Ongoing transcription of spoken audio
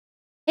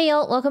Hey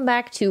y'all, welcome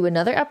back to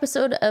another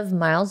episode of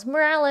Miles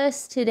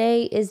Morales.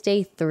 Today is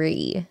day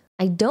 3.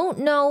 I don't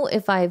know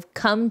if I've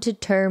come to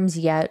terms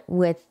yet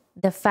with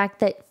the fact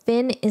that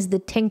Phin is the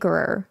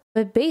Tinkerer,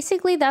 but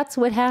basically that's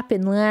what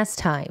happened last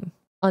time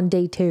on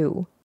day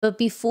 2. But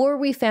before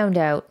we found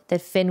out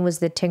that Phin was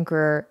the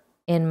Tinkerer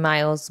and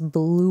Miles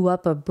blew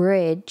up a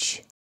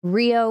bridge,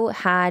 Rio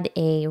had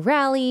a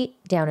rally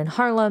down in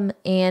Harlem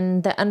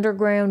and the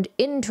underground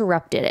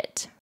interrupted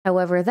it.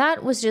 However,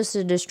 that was just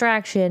a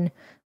distraction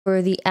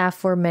for the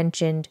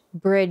aforementioned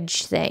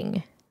bridge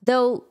thing.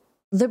 Though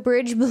the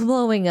bridge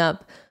blowing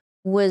up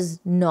was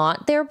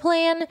not their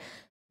plan,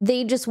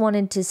 they just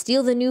wanted to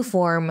steal the new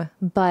form,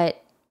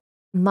 but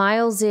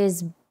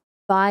Miles's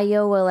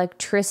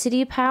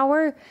bioelectricity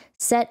power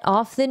set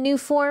off the new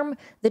form,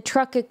 the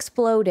truck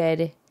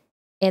exploded,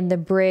 and the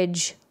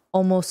bridge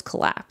almost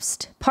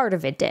collapsed. Part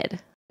of it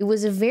did. It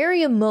was a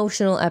very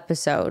emotional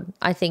episode,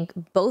 I think,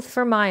 both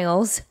for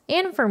Miles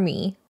and for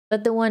me.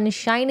 But the one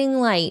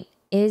shining light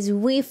is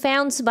we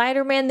found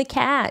Spider-Man the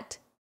cat.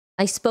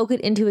 I spoke it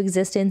into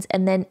existence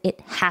and then it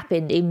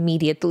happened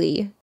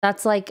immediately.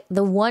 That's like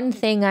the one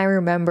thing I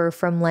remember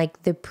from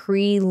like the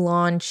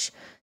pre-launch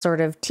sort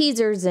of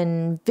teasers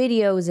and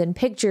videos and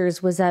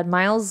pictures was that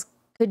Miles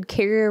could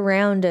carry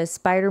around a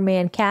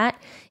Spider-Man cat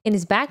in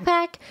his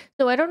backpack.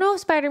 So I don't know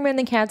if Spider-Man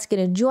the cat's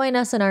gonna join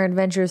us in our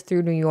adventures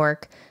through New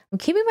York. I'm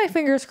keeping my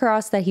fingers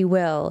crossed that he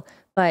will,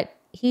 but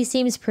he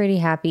seems pretty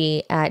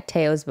happy at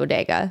Teo's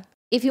bodega.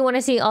 If you want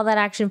to see all that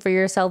action for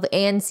yourself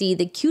and see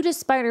the cutest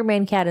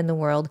Spider-Man cat in the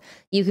world,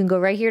 you can go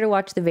right here to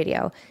watch the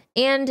video.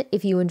 And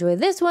if you enjoy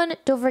this one,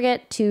 don't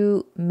forget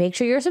to make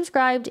sure you're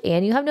subscribed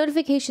and you have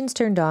notifications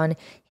turned on.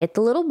 Hit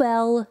the little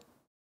bell.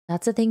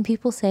 That's a thing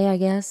people say, I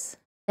guess.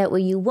 That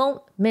way you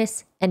won't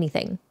miss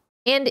anything.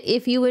 And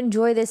if you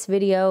enjoy this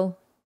video,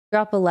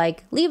 drop a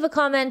like, leave a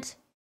comment.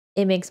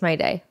 It makes my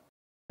day.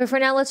 But for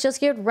now, let's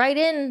just get right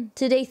in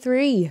to day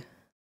 3.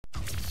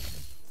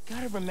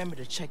 Gotta remember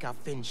to check out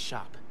Phin's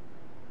shop.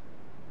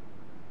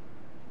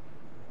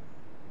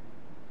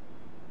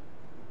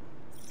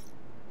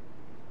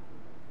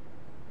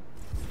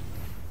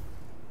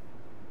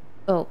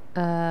 Oh,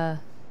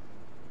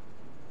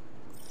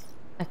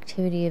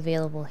 activity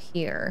available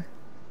here.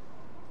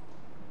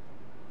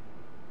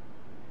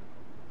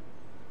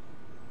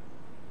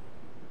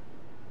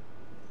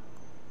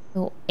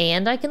 Oh,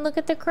 and I can look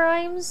at the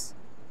crimes?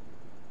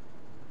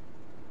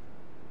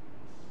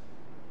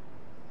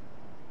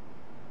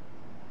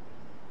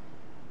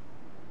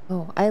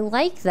 Oh, I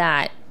like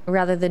that,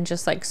 rather than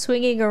just like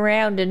swinging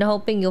around and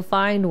hoping you'll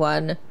find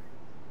one.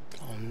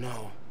 Oh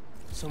no,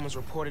 someone's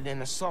reported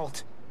an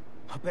assault.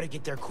 I better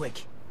get there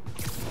quick.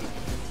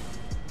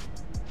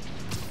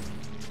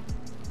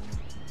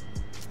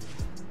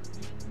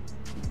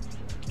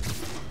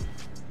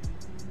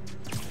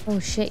 Oh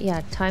shit,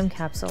 yeah, time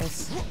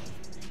capsules.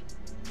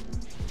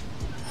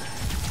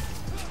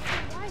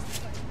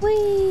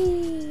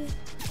 Whee!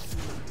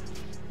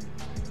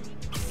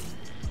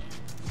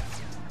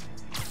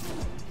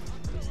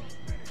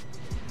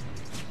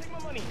 Take my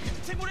money.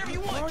 Take whatever you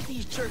want. Who are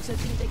these jerks that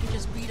think they can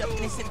just beat up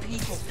innocent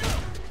people?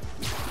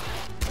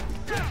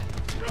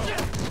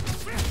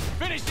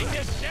 Finishing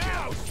this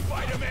now,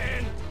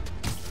 Spider-Man!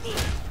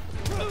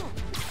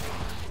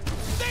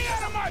 Stay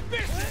out of my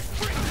business,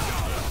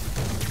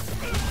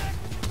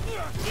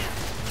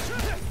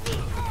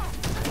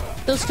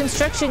 Those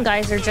construction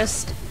guys are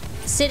just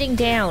sitting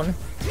down,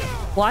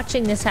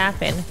 watching this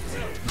happen.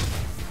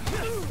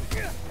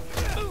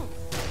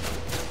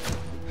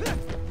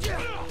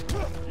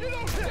 You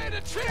don't stand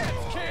a chance,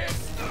 kid!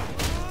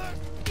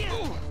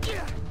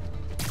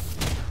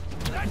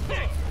 That's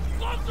it!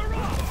 Gloves are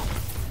off!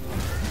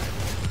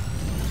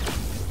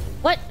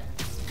 What?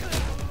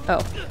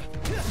 Oh.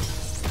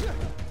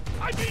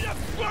 I beat up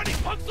scrawny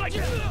punks like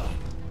you!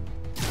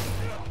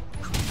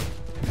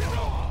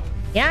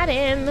 Got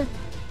him! I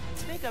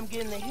think I'm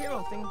getting the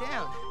hero thing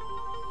down.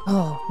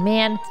 Oh,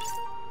 man.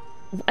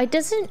 I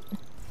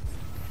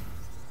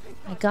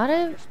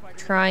gotta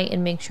try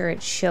and make sure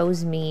it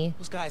shows me.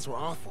 Those guys were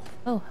awful.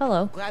 Oh,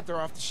 hello. Glad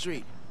they're off the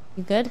street.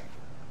 You good?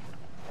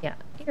 Yeah,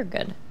 you're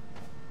good.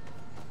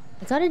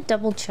 I gotta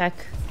double check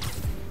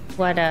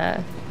what,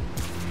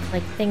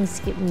 like, things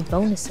give me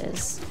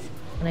bonuses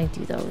when I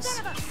do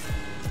those.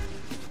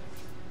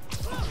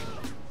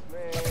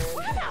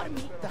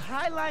 The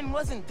High Line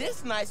wasn't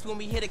this nice when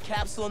we hit a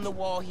capsule in the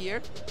wall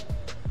here.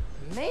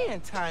 Man,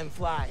 time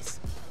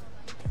flies.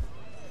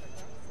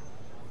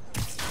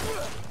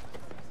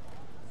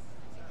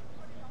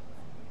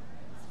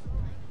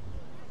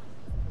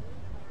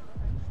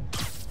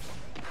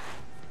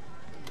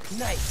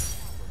 Nice.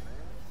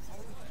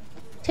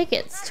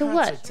 Tickets to Concert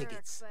what?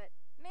 tickets.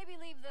 Maybe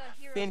leave the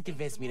hero Phin thing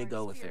convinced for me to more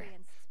go with her.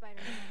 experience,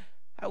 Spider-Man.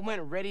 I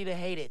went ready to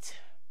hate it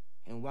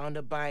and wound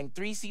up buying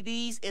 3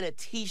 CDs and a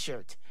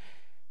t-shirt.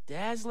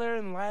 Dazzler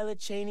and Lila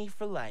Cheney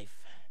for life.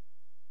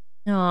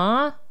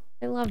 Aw,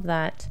 I love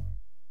that.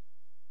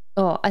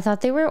 Oh, I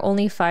thought they were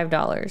only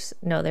 $5.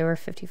 No, they were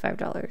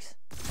 $55.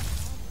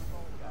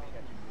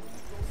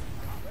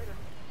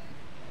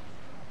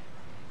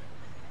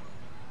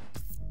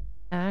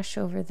 trash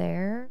over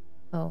there.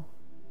 Oh.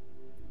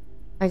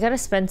 I gotta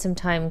spend some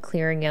time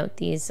clearing out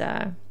these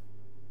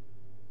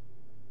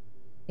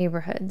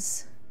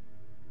neighborhoods.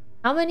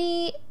 How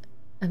many?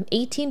 I'm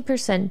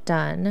 18%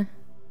 done.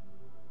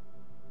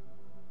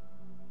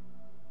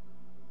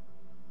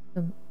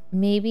 So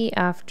maybe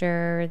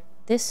after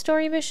this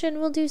story mission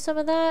we'll do some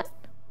of that.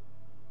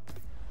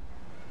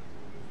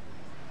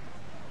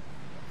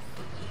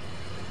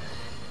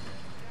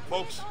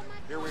 Folks,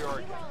 here we are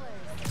again.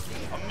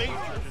 A major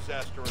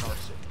disaster in our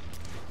city.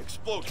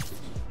 Explosions,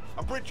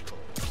 a bridge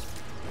collapse,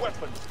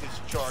 weapons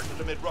discharged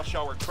amid rush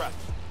hour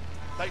traffic.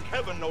 Thank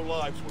heaven no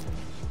lives were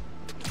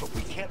lost. But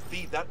we can't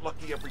be that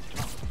lucky every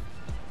time.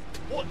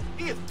 What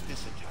if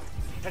this attack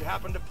had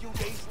happened a few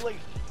days later,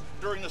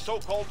 during the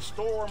so-called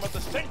storm of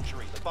the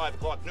century the 5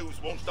 o'clock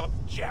news won't stop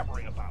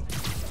jabbering about?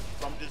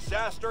 From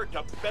disaster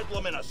to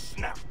bedlam in a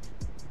snap.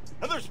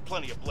 Now there's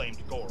plenty of blame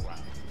to go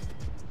around,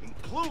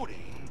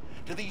 including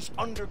to these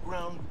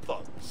underground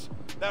thugs.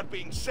 That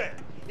being said,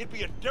 it'd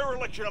be a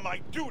dereliction of my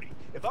duty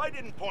if I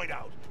didn't point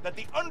out that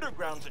the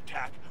Underground's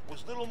attack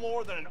was little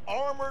more than an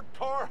armored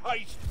car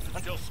heist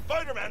until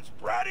Spider-Man's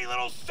bratty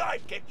little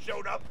sidekick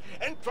showed up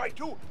and tried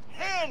to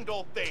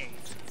handle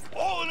things,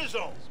 all on his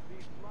own.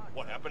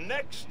 What happened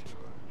next?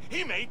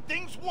 He made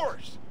things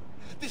worse.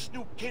 This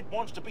new kid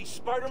wants to be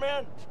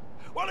Spider-Man?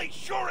 Well, he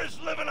sure is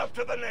living up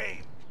to the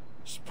name.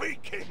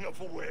 Speaking of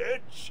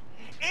which,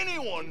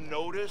 anyone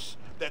notice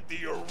that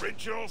the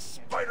original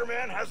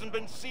Spider-Man hasn't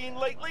been seen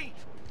lately?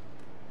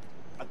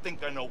 I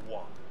think I know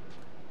why.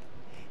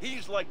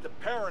 He's like the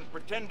parent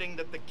pretending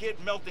that the kid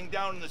melting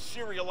down in the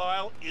cereal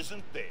aisle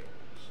isn't theirs.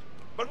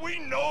 But we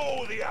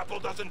know the apple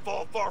doesn't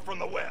fall far from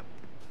the web.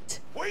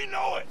 We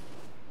know it.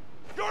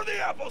 You're the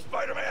apple,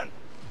 Spider-Man.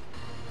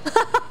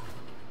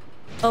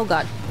 Oh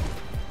god.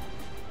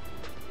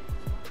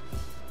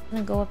 I'm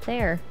gonna go up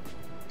there.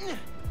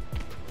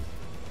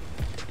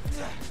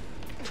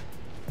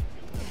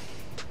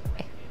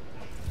 Okay.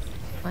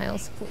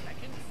 Miles, please.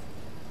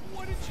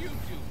 What did you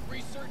do?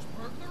 Research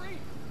burglary?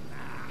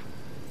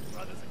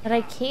 But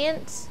I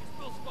can't.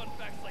 Spills fun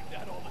facts like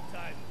that all the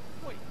time.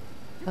 Wait,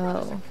 you Oh. were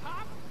just a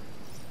cop?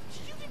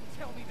 You didn't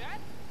tell me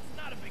that. It's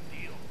not a big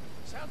deal.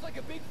 Sounds like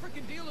a big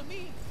freaking deal to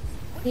me.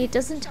 It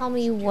doesn't tell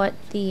me what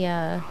the He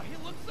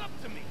looks up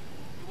to me.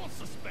 He won't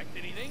suspect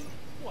anything.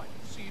 What?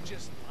 So you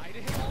just lie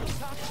to him all the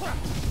time?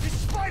 It's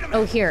Spider-Man.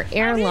 Oh, here,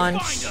 air How'd he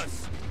launch. find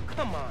us?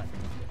 Come on.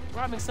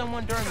 Robbing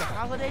someone during the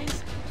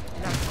holidays?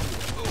 Not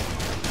cool.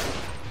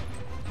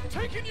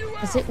 Taking you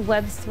out. Is it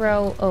web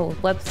throw? Oh,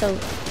 web throw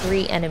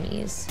 3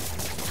 enemies.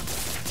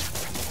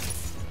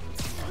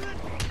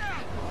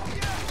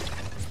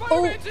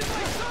 Spider-Man's in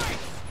my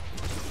sights.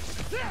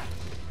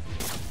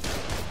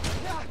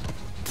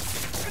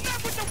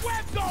 Enough with the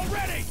webs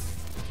already.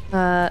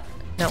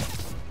 No. Is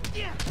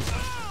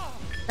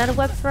that a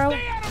web throw?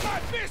 Stay out of my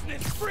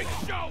business, freak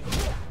show.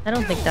 I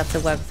don't think that's a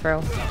web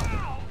throw.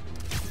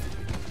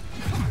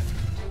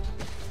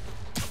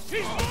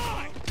 He's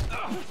mine.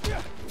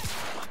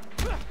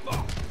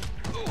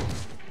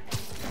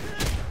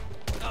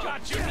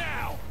 Got you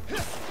now.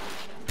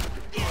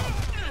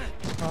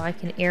 Oh, I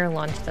can air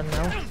launch them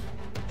though.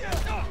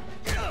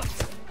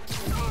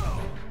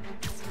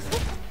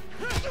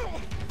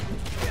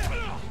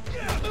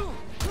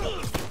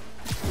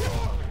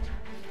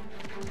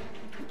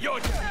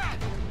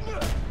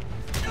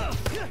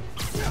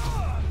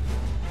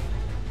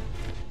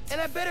 And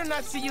I better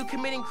not see you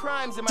committing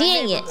crimes in my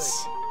Dang neighborhood.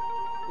 it!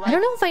 I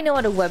don't know if I know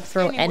how to web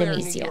throw Anywhere in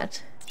enemies New York.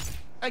 yet.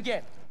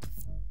 Again.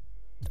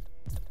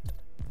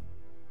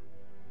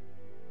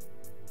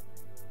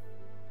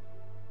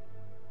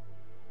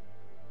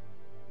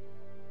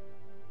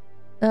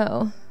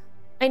 Oh.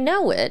 I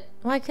know it.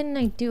 Why couldn't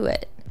I do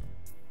it?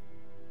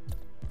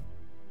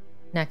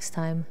 Next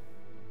time.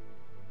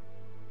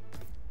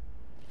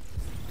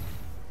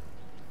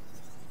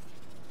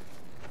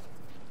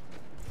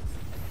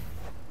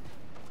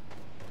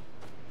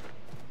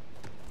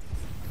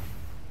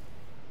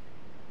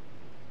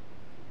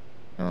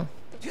 Oh,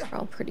 they're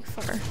all pretty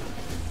far.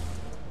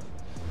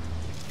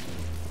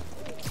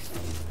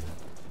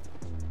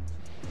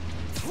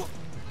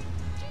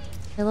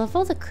 I love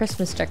all the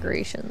Christmas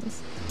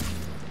decorations.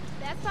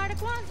 That's part of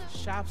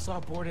Kwanzaa. Shop's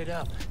all boarded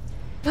up.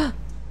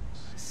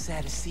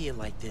 Sad to see it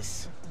like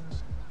this.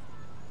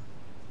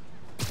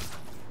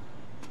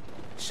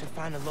 Should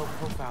find a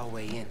low-profile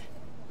way in.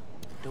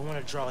 Don't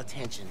want to draw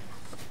attention.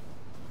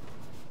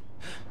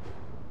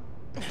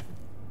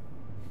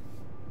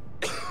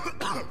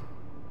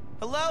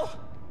 Hello?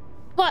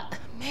 What?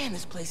 Man,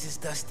 this place is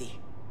dusty.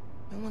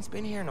 No one's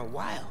been here in a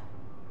while.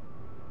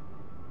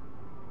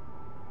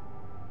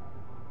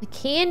 The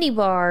candy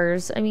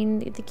bars. I mean,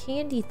 the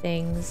candy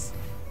things.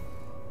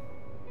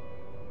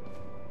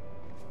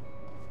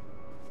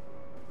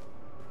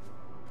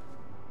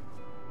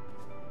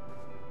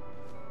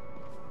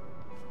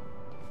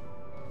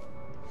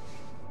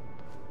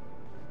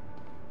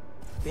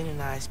 Phin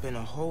and I spent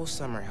a whole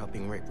summer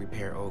helping Rick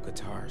repair old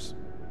guitars.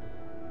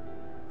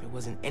 There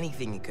wasn't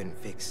anything he couldn't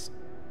fix.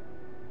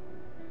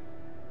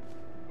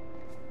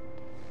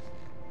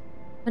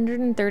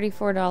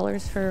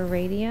 $134 for a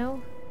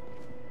radio?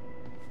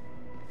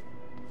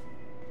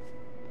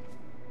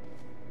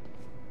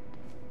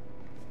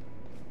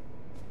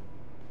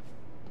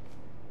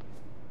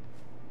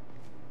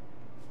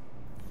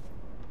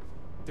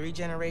 Three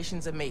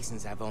generations of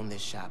Masons have owned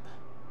this shop.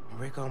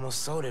 Rick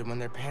almost sold it when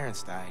their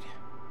parents died.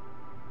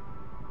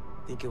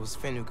 I think it was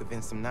Phin who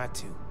convinced him not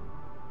to.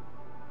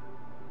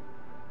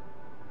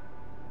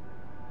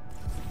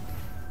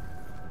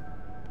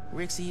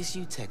 Rick's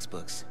ESU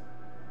textbooks.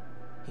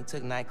 He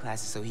took night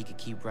classes so he could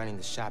keep running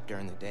the shop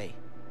during the day.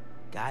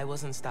 Guy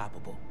was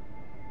unstoppable.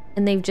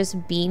 And they've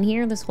just been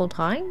here this whole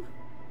time?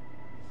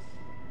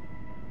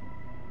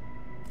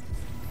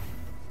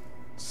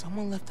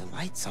 Someone left the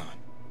lights on.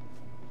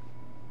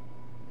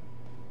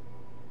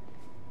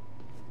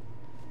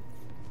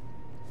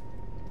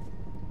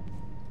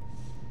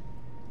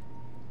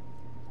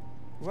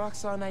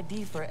 Roxxon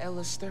ID for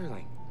Ella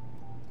Sterling.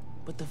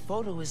 But the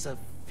photo is of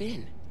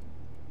Phin.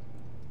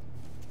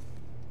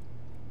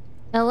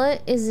 Ella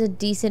is a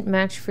decent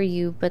match for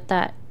you, but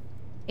that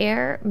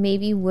air,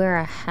 maybe wear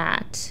a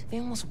hat.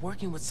 Phin was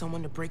working with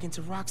someone to break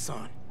into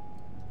Roxxon.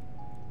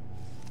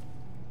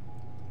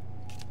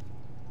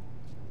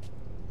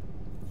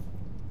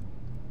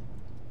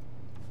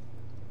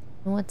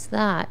 What's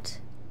that?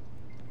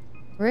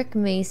 Rick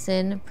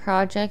Mason,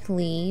 project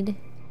lead.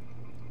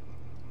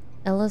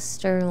 Ella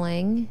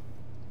Sterling.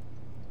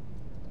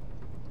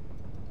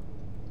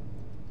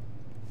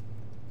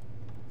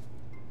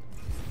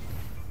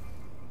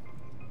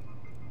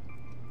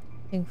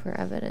 Looking for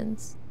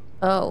evidence.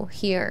 Oh,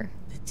 here.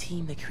 The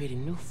team that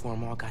created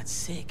Nuform all got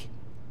sick.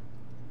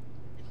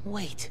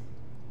 Wait.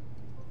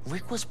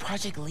 Rick was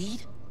project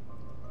lead?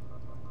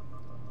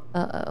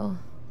 Uh-oh.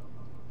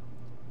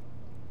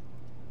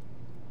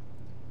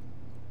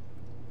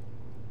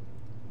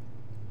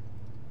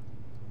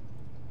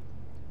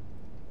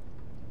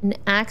 An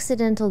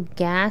accidental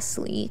gas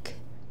leak.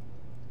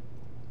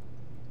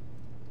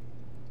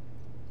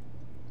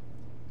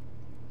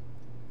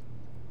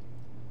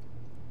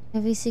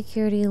 Heavy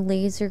security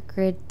laser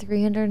grid,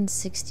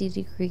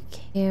 360-degree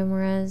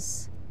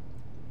cameras.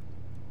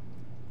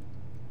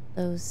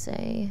 Those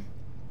say.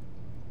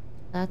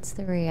 That's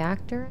the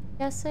reactor, I'm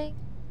guessing?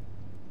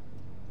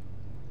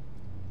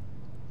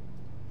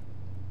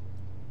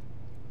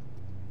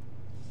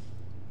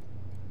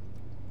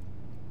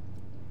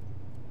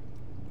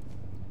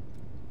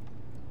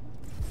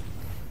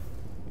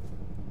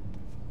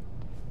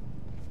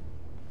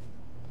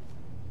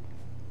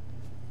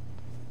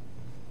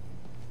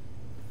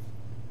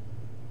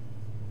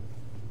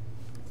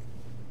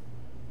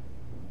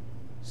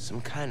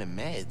 Some kind of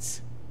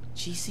meds.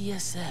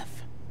 GCSF.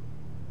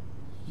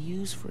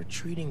 Used for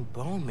treating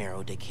bone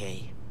marrow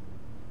decay.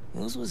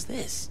 Whose was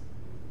this?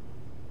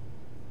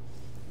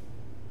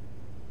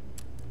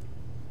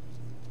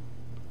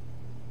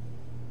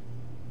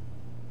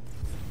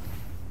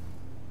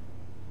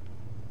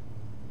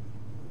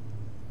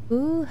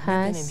 Who Nothing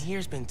has... in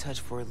here's been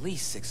touched for at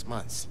least 6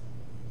 months.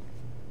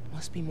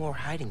 Must be more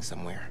hiding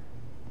somewhere.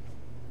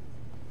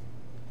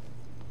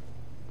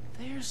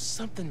 There's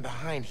something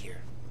behind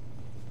here.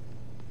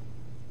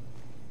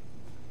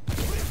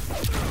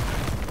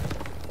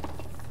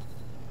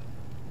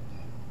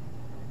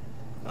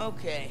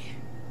 Okay,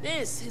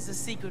 this is a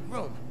secret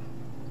room.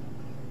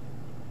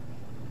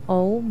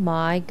 Oh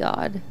my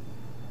god.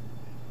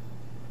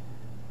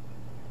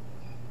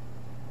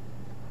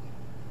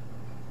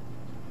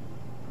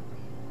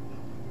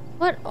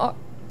 What are...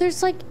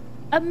 There's like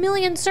a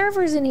million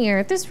servers in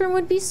here. This room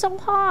would be so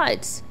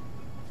hot.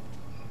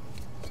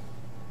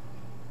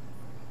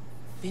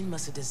 Phin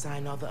must have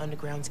designed all the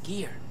Underground's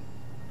gear.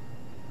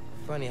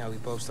 Funny how we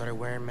both started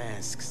wearing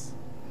masks.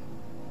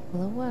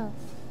 LOL.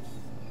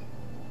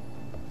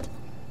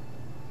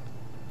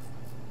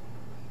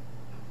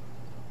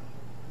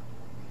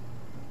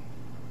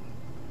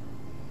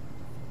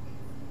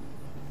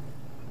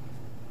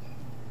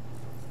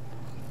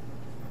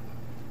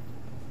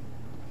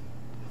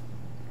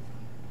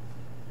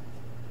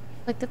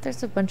 Like that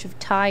there's a bunch of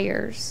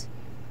tires.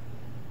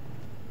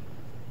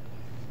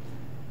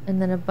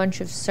 And then a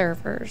bunch of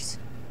servers.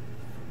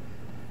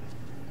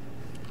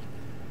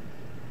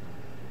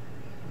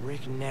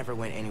 Rick never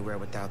went anywhere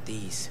without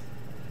these.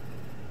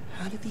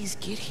 How did these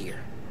get here?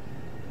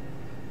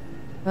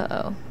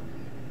 Uh-oh.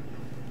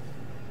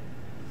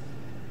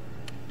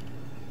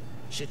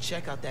 Should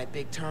check out that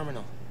big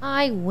terminal.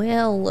 I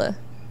will.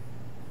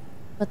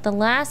 But the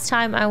last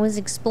time I was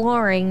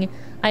exploring,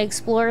 I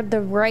explored the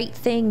right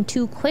thing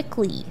too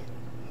quickly.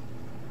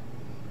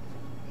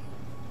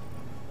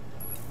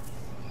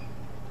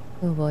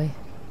 Oh boy.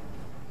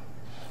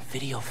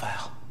 Video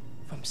file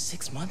from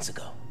 6 months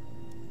ago.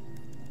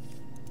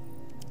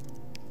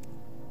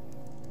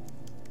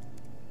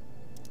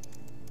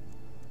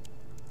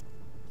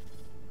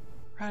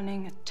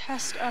 Running a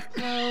test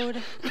upload.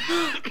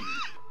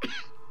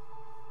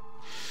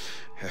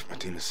 Half my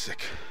team is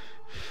sick.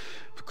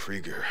 But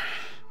Krieger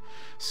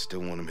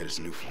still want him in his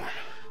new form.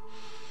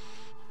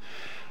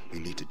 We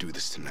need to do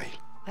this tonight.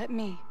 Let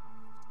me.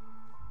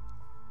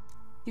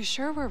 You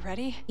sure we're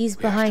ready? He's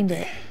We have behind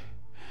to it. be.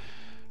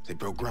 They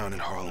broke ground in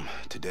Harlem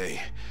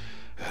today,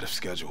 ahead of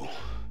schedule.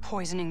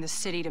 Poisoning the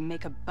city to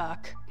make a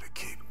buck. They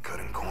keep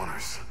cutting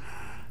corners,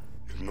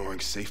 ignoring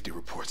safety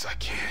reports. I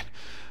can't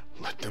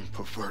let them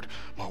pervert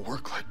my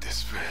work like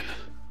this, Phin.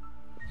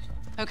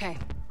 Okay,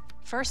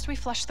 first we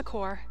flush the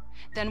core,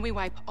 then we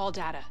wipe all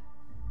data.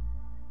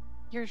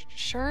 You're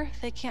sure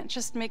they can't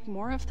just make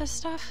more of this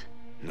stuff?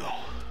 No.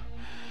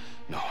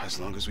 No, as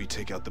long as we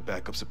take out the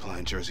backup supply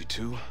in Jersey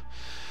too.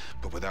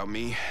 But without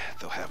me,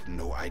 they'll have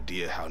no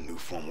idea how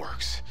Nuform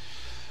works.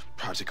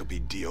 Project will be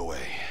DOA.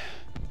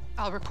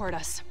 I'll record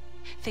us.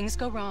 Things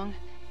go wrong,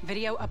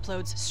 video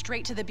uploads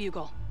straight to the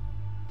Bugle.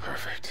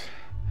 Perfect.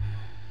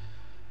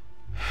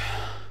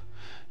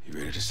 You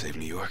ready to save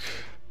New York?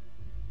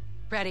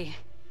 Ready.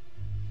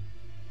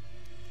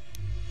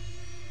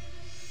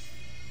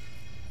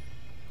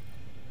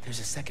 There's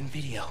a second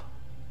video.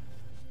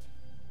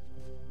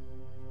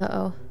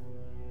 Uh-oh.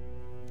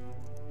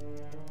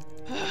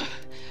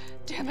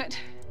 Damn it.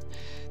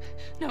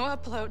 No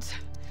uploads.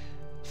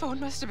 Phone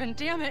must have been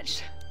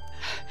damaged.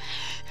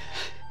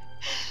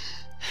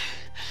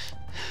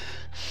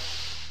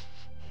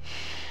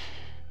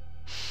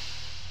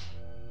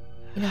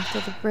 And after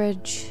the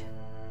bridge.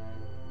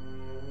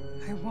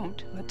 I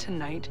won't let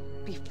tonight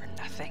be for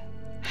nothing.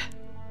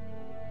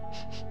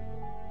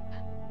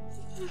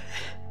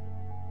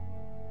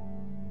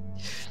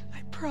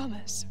 I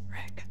promise,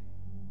 Rick.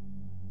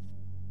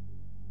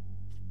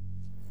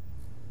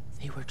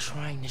 They were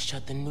trying to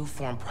shut the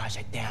Nuform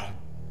project down.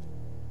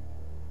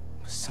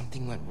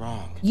 Something went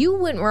wrong. You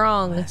went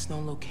wrong. That's no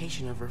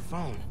location of her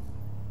phone.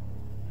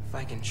 If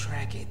I can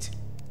track it.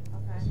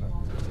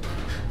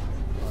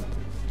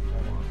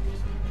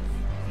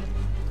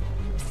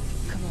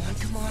 Come on,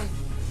 come on.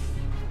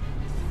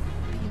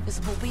 Be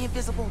invisible, be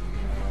invisible.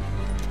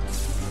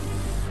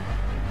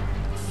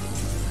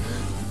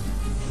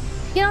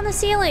 Get on the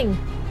ceiling.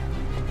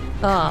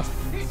 Oh,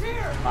 He's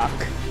here! fuck.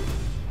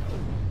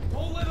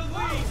 Don't let him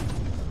leave!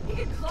 He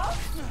get close?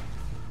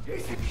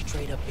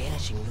 Straight up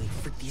vanishing really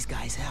freaked these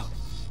guys out.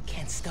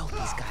 Can't stealth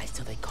these guys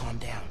till they calm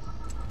down.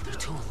 They're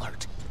too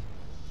alert.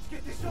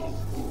 Get this over!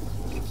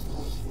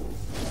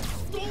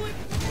 Stole it!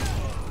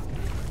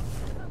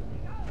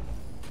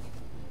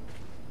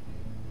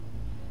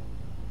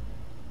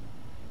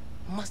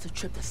 Must have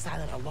tripped a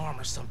silent alarm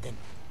or something.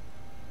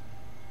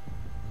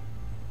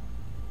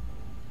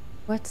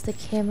 What's the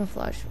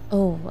camouflage?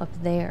 Oh, up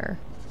there.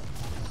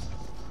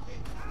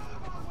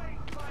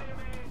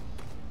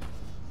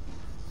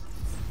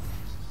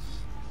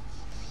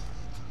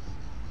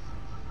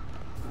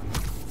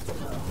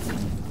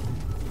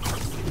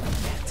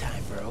 That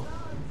time, bro.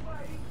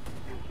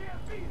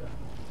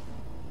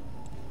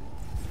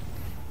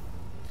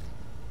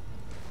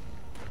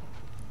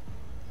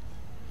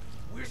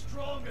 We're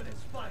stronger than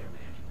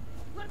Spider-Man.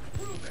 Let's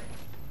prove it!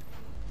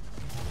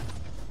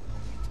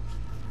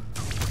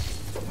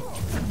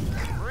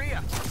 Maria,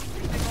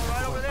 everything all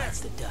right over there?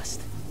 That's the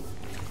dust.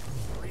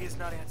 Maria's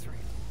not answering.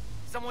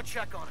 Someone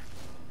check on her.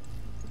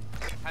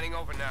 Heading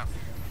over now.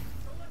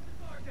 Don't let the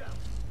guard down.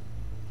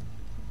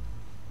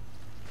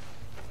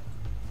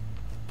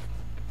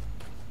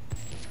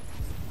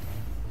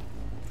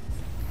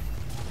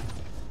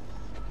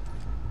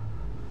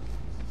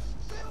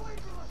 Stay away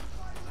from us,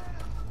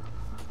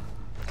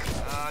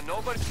 Spider-Man!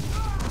 Nobody.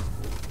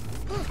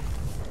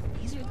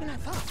 Easier than I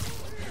thought.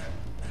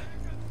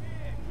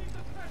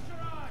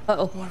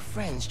 Uh-oh. More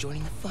friends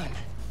joining the fun.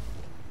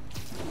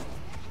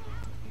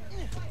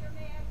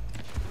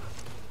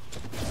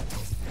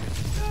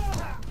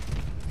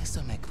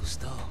 Eso me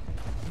gustó.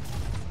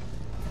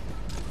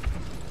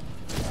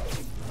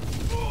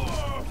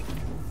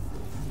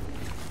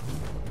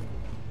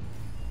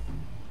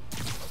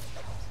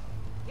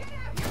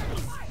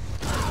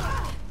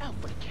 Out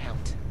for the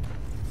count.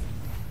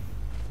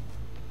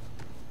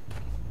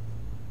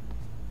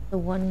 The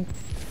one.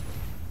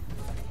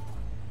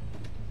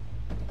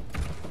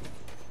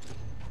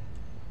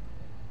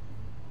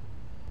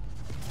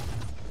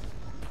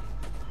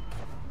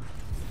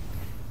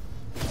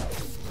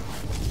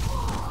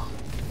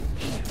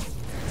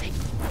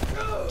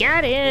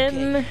 Got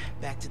him. Okay,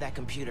 back to that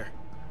computer.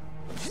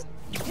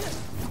 If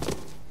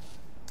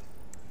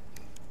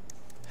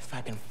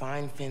I can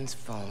find Finn's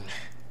phone,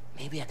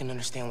 maybe I can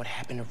understand what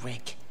happened to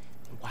Rick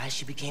and why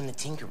she became the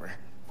Tinkerer.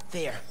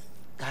 There,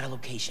 got a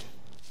location.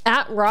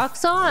 At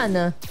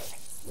Roxanne.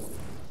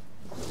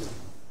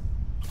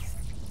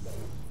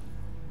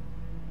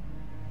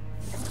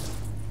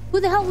 Who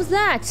the hell was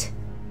that?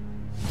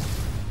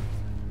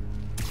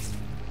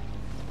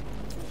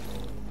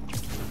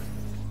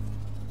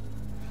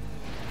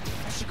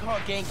 I should call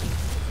Genki.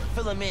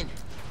 Fill him in.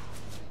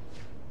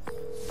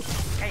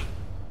 Hey,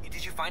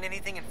 did you find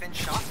anything in Finn's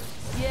shop?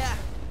 Yeah.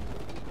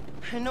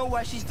 I know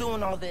why she's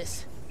doing all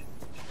this.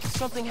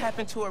 Something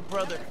happened to her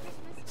brother.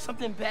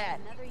 Something bad.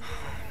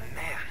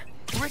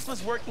 Man, Rick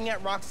was working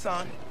at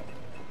Roxanne.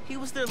 He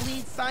was their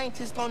lead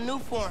scientist on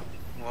Nuform.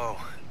 whoa.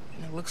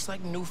 And it looks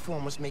like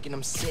Nuform was making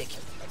him sick.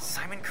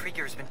 Simon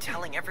Krieger's been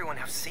telling everyone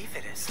how safe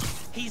it is.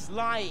 He's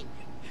lying.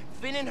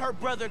 Phin and her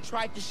brother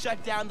tried to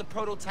shut down the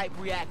prototype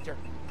reactor,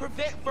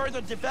 prevent further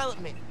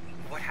development.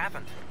 What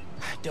happened?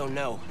 Don't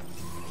know.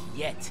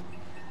 Yet.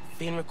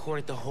 Phin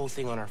recorded the whole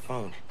thing on her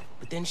phone,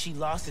 but then she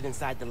lost it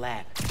inside the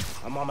lab.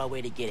 I'm on my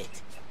way to get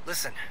it.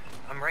 Listen,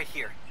 I'm right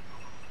here.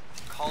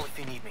 Call if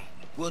you need me.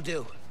 Will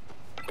do.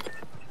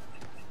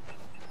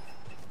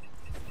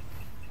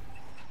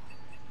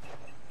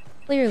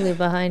 Clearly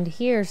behind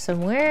here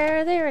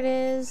somewhere. There it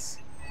is.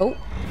 Oh.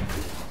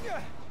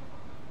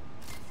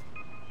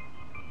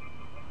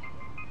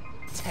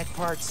 Tech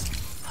parts.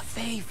 A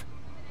fave.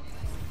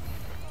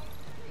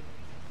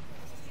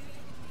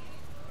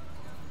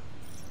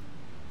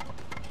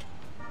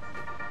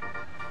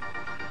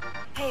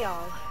 Hey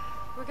y'all.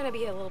 We're gonna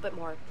be a little bit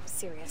more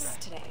serious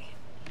today.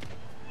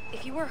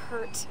 If you were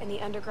hurt in the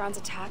Underground's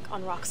attack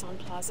on Roxxon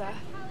Plaza,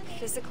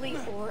 physically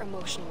or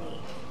emotionally,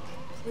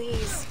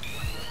 please...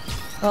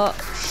 Oh,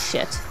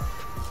 shit.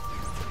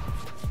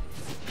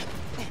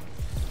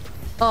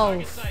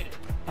 Oh.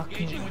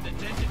 Fucking...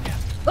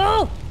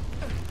 Oh!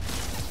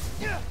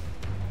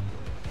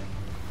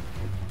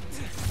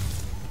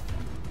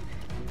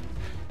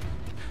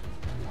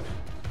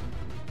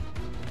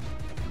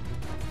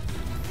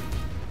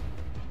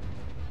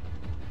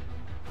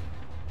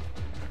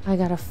 I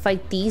gotta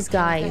fight these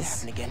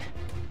guys. Again.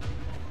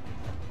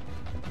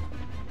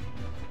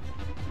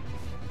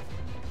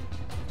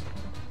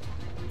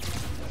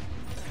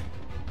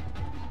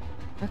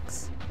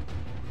 X.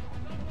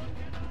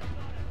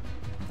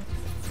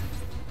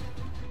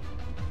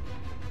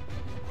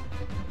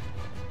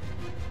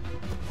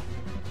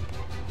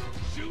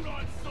 Shoot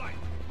on sight.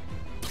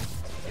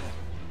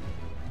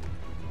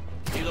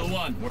 Either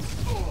one.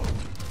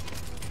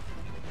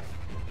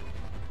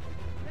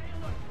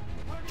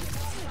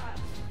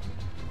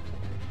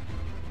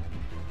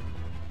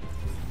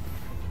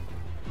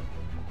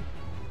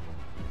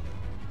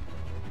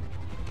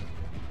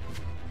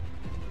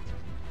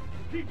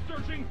 Keep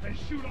searching and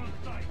shoot on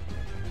sight.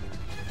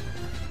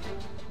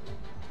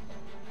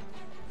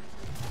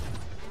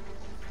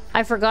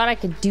 I forgot I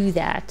could do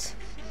that.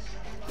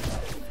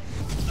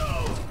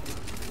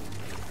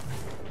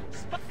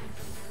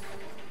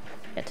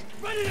 Shit.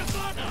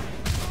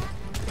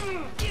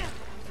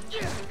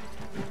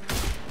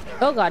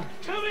 Oh god.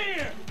 Come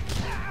here.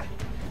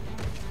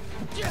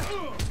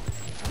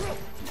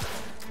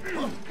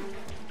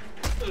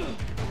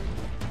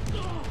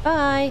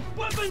 Bye.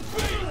 Weapons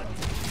free.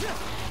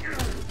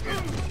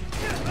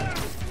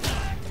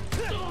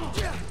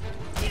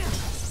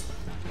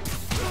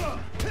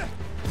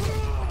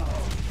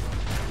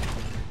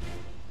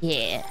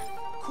 Yeah.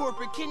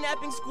 Corporate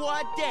kidnapping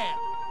squad down.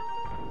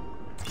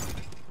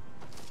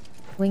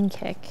 Wing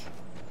kick.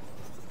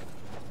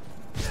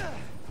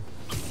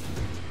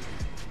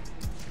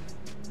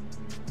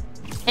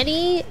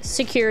 Any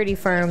security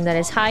firm that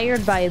is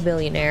hired by a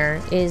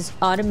billionaire is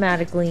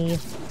automatically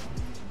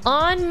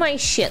on my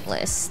shit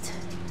list.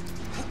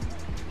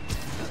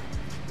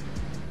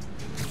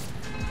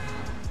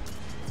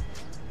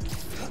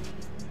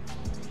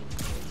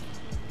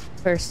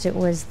 First it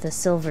was the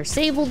Silver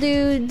Sable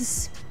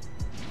dudes.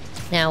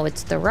 Now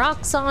it's the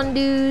Roxxon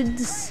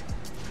dudes.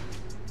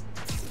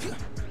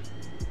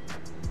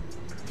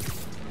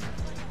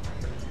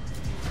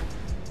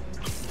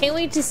 Can't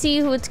wait to see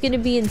who it's gonna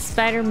be in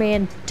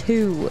Spider-Man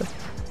 2.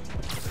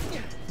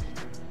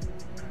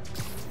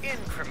 In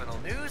criminal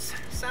news,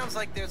 sounds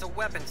like there's a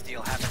weapons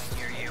deal happening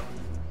near you.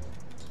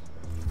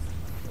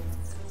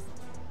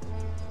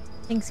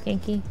 Thanks,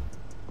 Genki.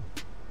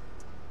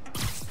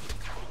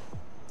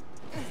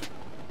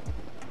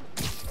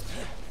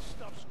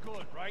 Stuff's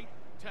good, right?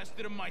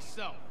 Tested them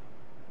myself.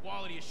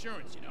 Quality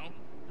assurance, you know?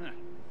 Huh.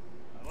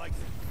 I like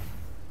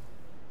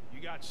it.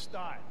 You got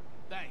style.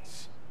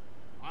 Thanks.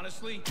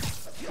 Honestly,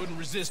 couldn't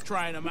resist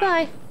trying them out.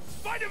 Bye.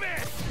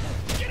 Spider-Man!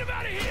 Get him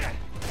out of here!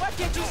 Why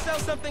can't you sell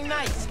something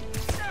nice?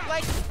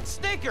 Like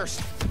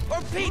Snickers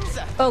or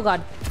pizza? Oh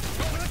god.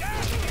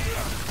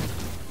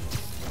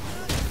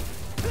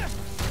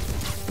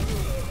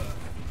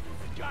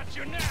 Got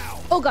you now!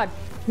 Oh god.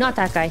 Not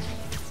that guy.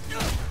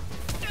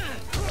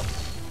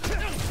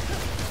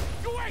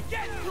 You ain't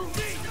getting through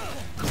me!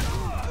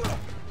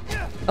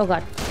 Oh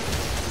god.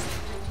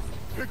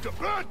 Picked a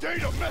bad day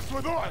to mess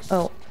with us!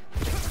 Oh.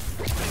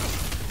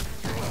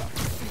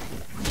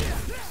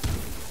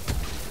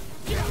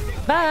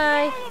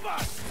 Bye.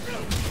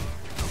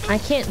 I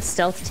can't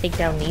stealth take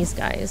down these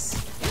guys.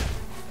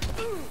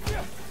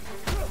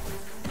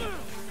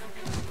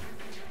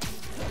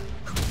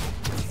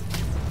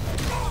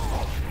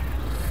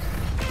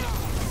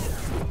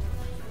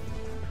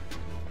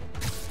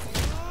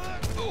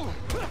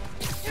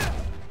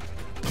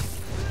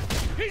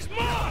 He's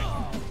mine!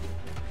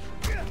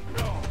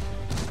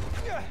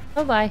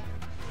 Oh bye.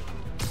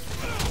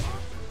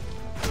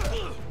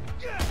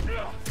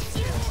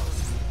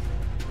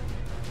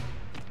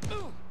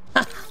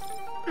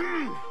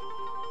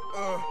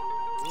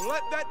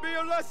 Let that be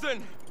a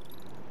lesson.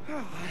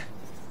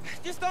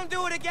 Just don't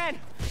do it again.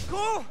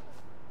 Cool?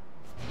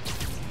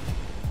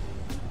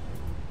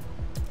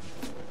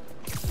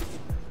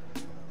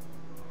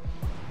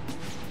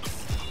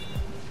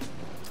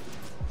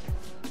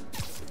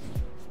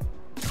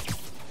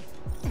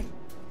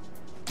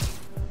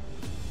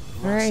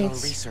 Marks on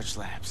Right. research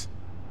labs.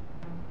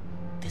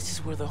 This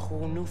is where the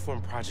whole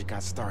Newform project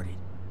got started.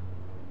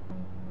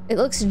 It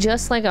looks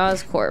just like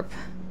Oscorp.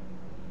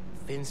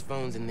 Finn's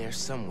phone's in there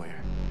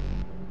somewhere.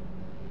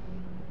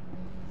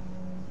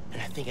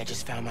 And I think I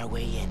just found my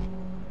way in.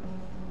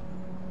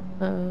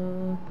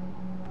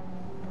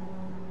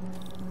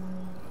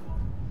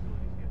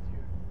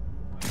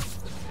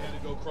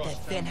 That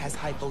Phin has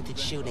high voltage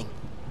shielding.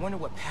 Wonder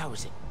what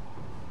powers it.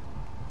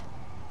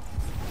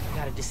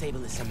 Gotta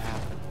disable it somehow.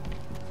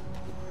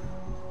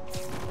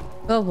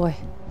 Oh boy.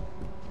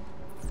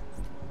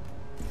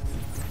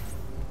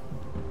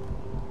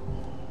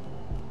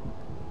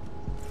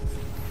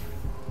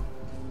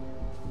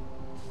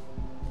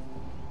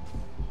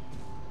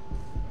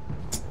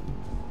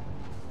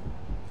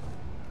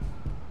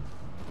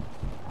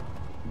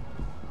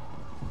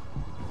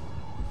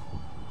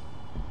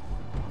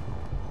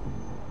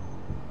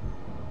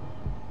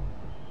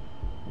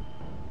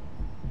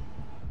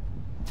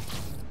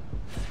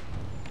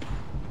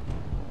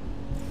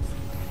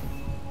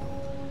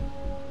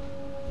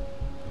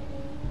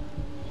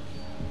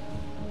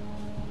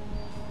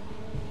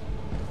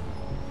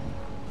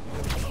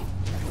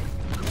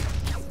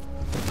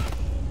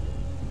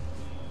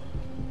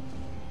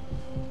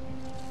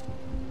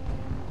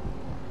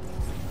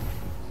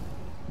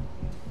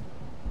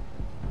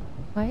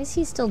 Why is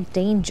he still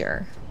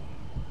danger?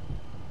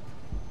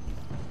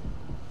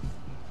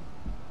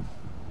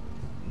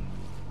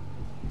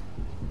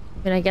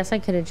 I mean, I guess I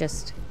could have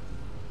just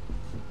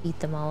beat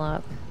them all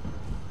up.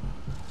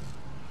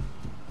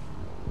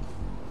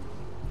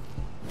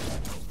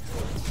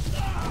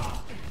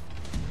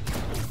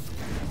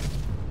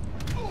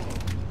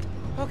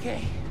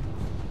 Okay.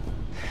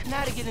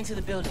 Now to get into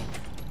the building.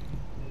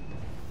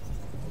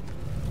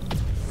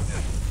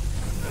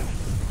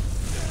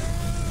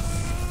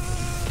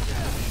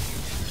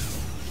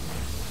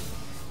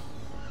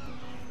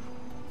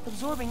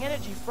 Absorbing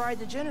energy fried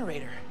the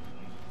generator.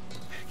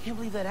 Can't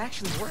believe that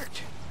actually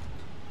worked.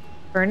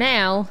 For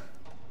now.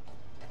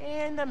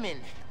 And I'm in.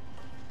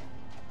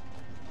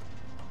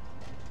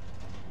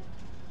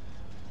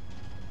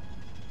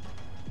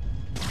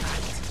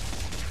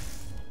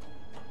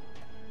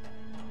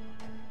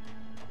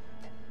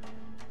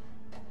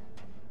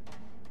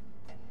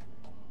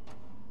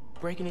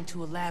 Breaking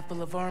into a lab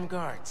full of armed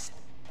guards.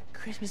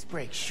 Christmas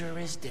break sure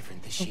is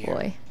different this year. Oh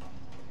boy.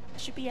 I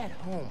should be at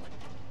home,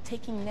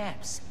 taking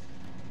naps,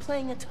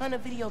 playing a ton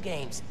of video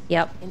games.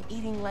 Yep. And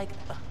eating like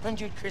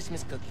 100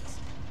 Christmas cookies.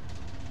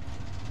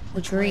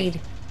 Agreed.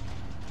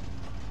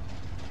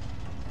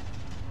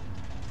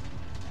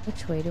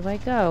 Which way do I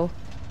go?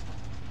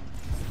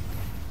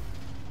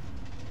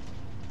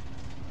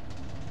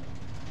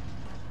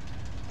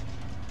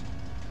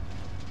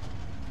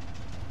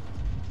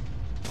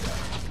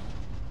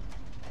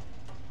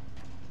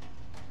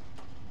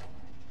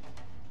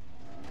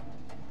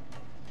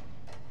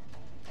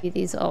 Do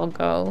these all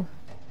go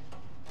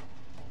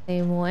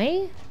same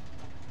way?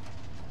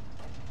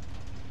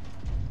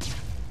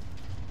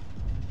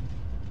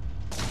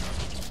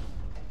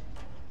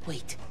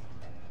 Wait,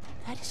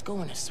 that is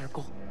going a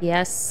circle.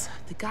 Yes.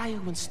 The guy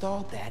who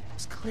installed that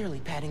was clearly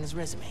padding his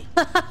resume.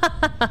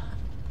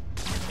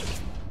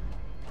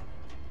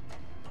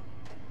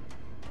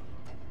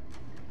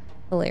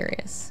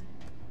 Hilarious.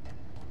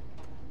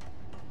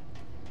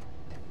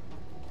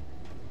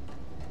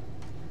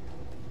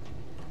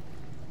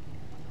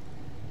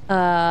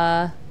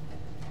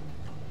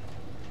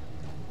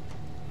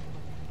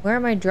 Where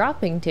am I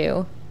dropping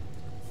to?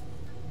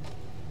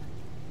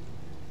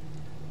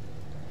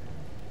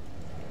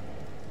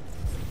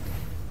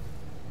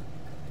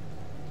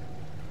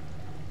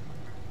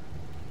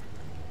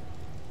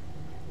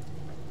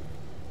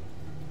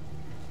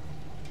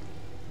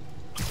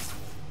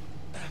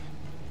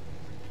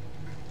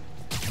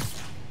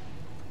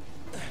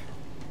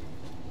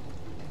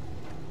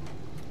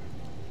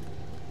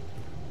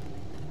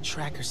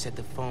 Tracker said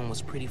the phone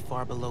was pretty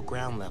far below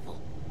ground level.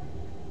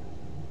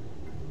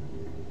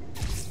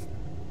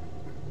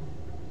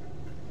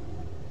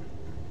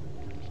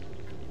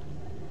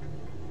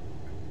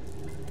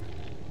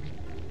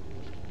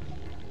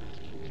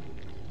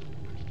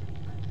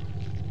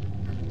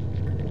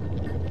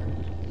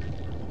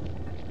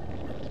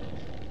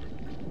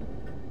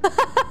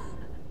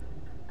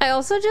 I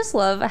also just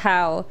love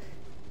how,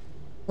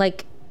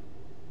 like,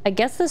 I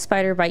guess the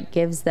spider bite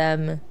gives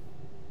them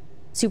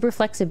super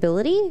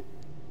flexibility.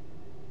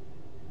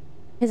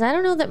 Because I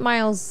don't know that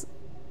Miles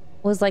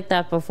was like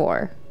that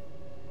before.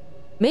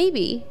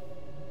 Maybe,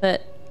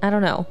 but I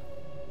don't know.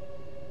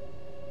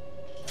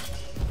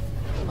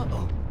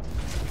 Uh-oh.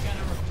 We got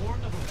a report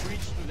of a breach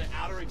through the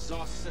outer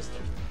exhaust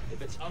system.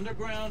 If it's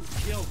underground,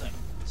 kill them.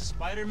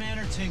 Spider-Man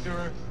or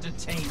Tinkerer,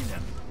 detain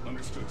them.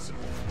 Understood, sir.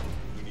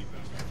 We need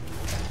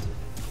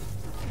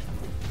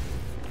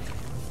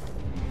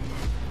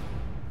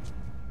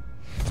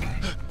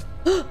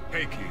them.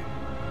 Hey, kid.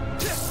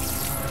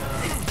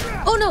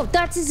 Oh no,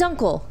 that's his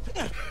uncle.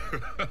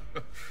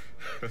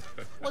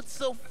 What's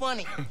so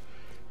funny?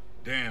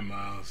 Damn,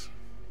 Miles.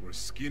 We're a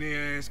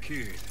skinny-ass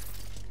kid.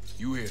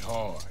 You hit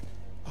hard.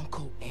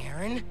 Uncle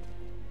Aaron?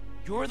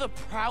 You're the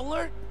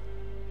Prowler?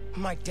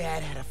 My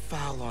dad had a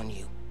foul on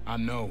you. I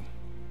know.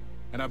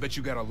 And I bet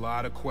you got a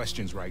lot of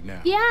questions right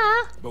now.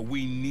 Yeah. But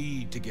we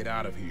need to get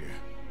out of here.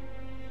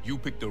 You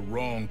picked the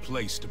wrong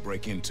place to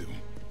break into.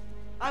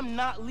 I'm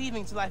not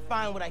leaving till I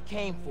find what I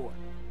came for.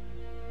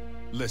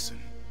 Listen,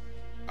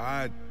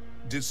 I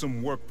did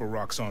some work for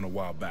Roxxon a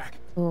while back.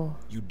 Oh.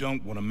 You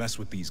don't want to mess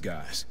with these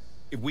guys.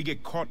 If we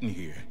get caught in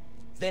here...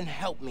 Then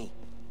help me.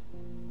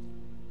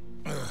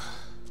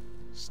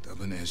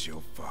 Stubborn as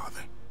your father.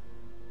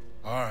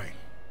 All right,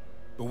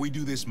 but we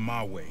do this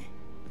my way.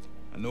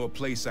 I know a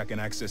place I can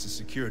access a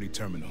security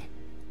terminal.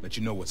 Let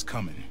you know what's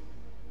coming.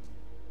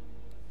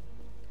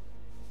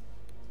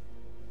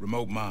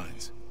 Remote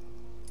mines.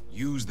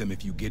 Use them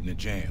if you get in a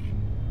jam.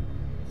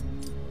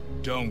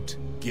 Don't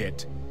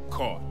get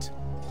caught.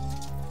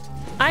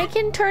 I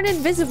can turn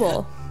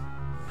invisible.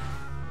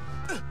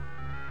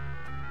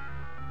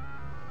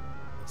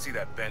 See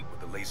that vent with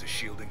the laser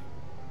shielding?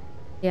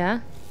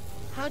 Yeah.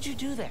 How'd you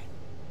do that?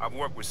 I've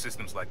worked with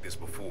systems like this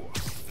before.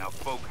 Now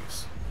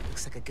focus.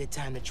 Looks like a good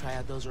time to try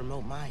out those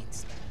remote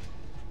mines.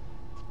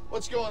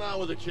 What's going on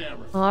with the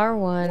camera?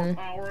 R1.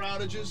 Power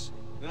outages?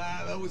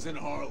 Nah, that was in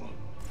Harlem.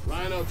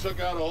 Rhino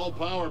took out a whole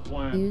power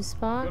plant. Fuse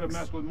box. Could have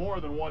messed with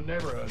more than one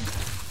neighborhood.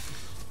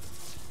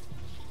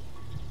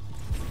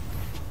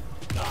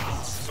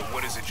 So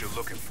what is it you're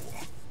looking for?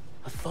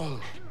 A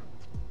phone.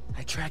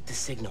 I tracked the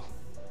signal.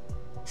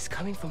 It's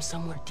coming from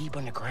somewhere deep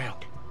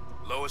underground.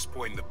 Lowest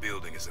point in the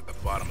building is at the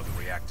bottom of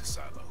the reactor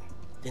silo.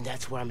 Then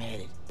that's where I'm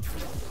headed.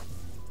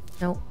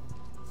 Nope.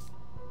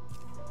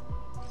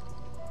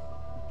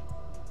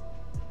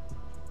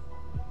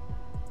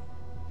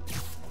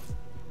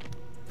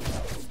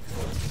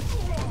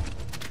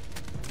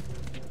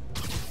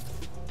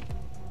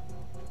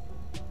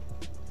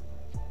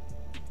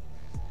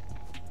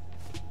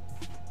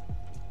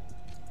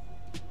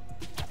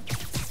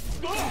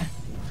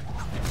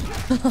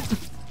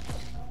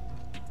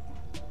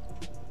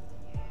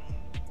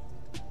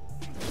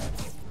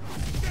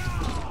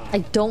 I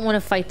don't want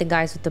to fight the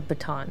guys with the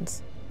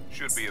batons.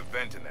 Should be a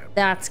vent in that.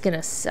 That's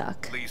gonna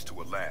suck. Leads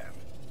to a lab,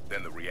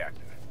 then the reactor.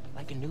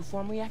 Like a new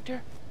form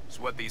reactor? It's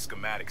what these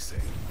schematics say.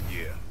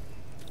 Yeah.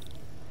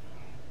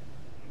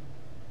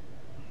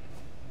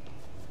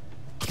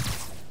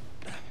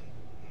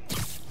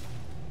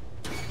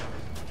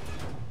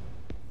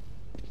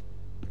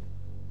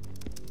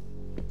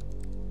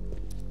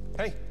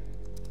 Hey,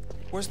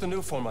 where's the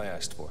new form I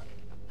asked for?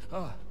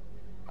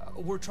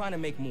 We're trying to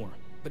make more,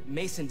 but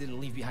Mason didn't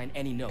leave behind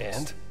any notes.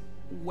 And?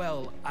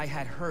 Well, I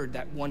had heard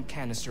that one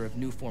canister of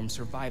new form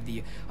survived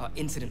the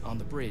incident on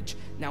the bridge.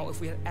 Now, if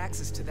we had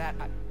access to that,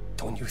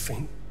 Don't you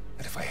think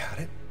that if I had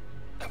it,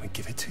 I would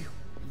give it to you?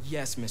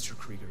 Yes, Mr.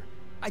 Krieger.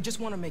 I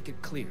just want to make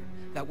it clear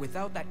that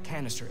without that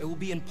canister, it will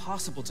be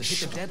impossible to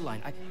hit the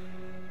deadline.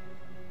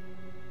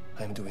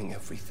 I'm doing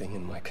everything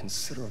in my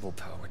considerable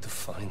power to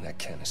find that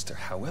canister.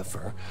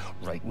 However,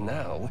 right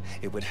now,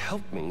 it would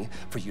help me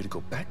for you to go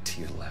back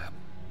to your lab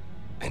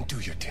and do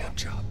your damn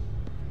job.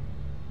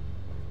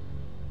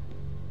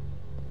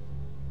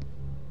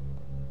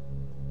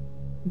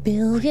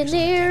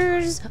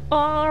 Billionaires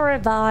are a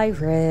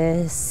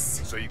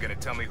virus. So you're gonna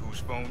tell me whose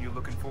phone you're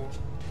looking for?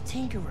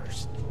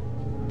 Tinkerers.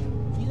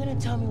 You gonna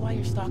tell me why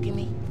you're stalking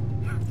me?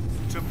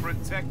 To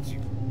protect you.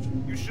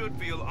 You should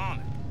feel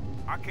honored.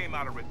 I came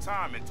out of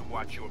retirement to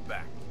watch your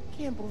back.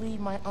 Can't believe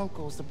my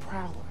uncle's the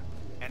Prowler.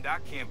 And I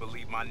can't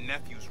believe my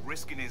nephew's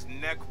risking his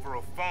neck for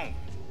a phone.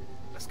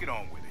 Let's get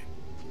on with it.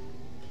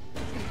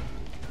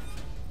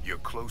 You're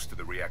close to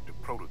the reactor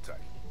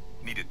prototype.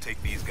 Need to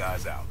take these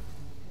guys out.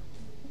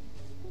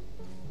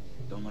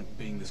 Don't like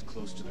being this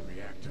close to the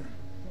reactor.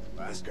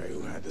 Last guy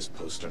who had this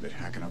post started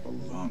hacking up a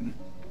lung.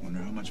 Wonder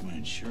how much my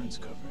insurance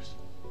covers.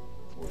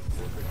 Or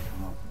workers'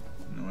 comp.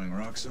 Knowing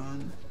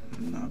Roxxon?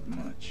 Not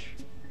much.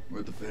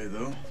 Worth the pay,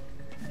 though.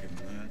 Give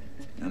him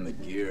that. And the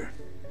gear.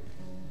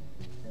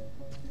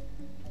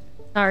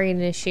 Sorry,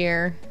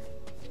 Nashir.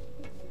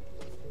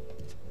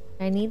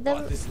 I need them.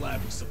 Thought this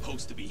lab was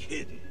supposed to be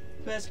hidden.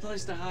 Best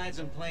place to hide's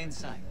in plain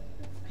sight.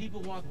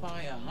 People walk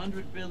by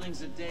 100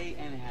 buildings a day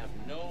and have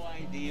no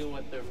idea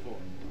what they're for.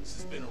 This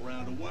has been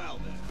around a while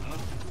now, huh?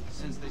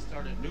 Since they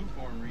started new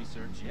form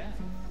research, yeah.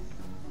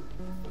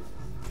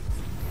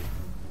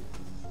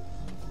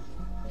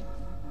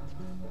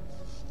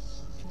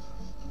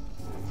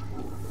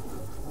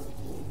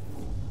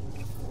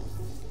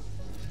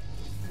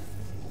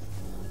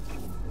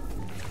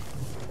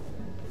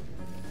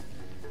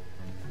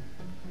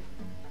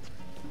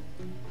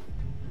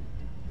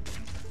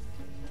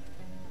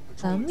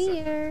 Come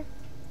here.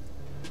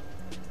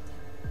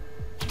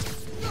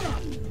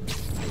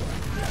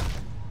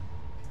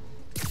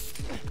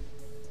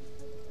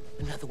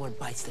 Another one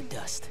bites the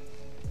dust.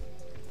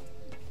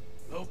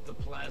 Hope the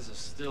plaza's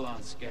still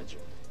on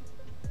schedule.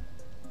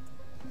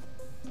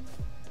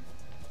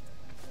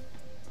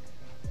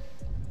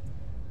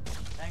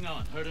 Hang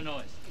on, heard a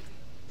noise.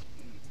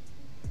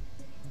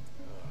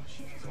 Oh,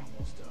 she's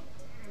almost up.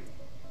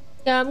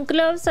 Come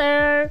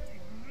closer.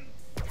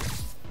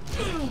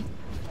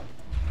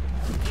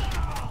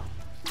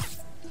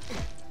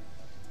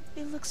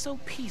 They look so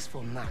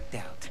peaceful knocked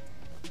out.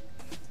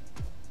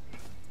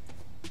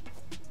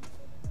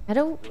 I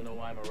don't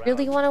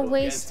really want to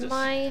waste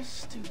my...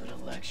 Stupid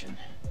election.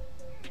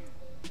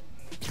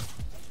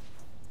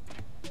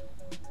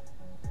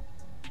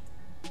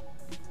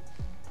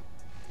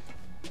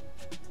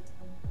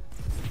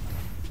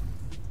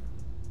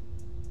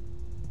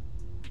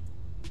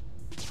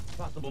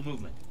 Possible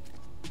movement.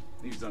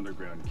 These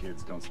underground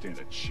kids don't stand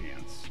a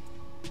chance.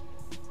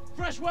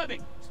 Fresh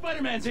webbing!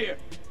 Spider-Man's here!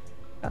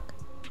 Fuck.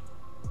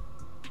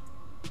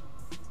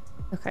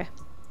 Okay.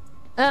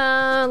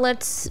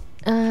 Let's...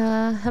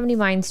 how many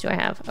mines do I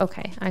have?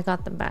 Okay, I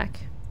got them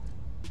back.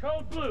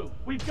 Code Blue,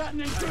 we've got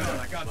an intruder!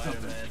 I got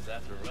something. Spider-Man's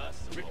after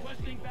us.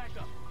 Requesting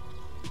backup.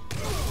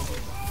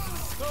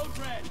 Code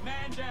Red,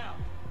 man down.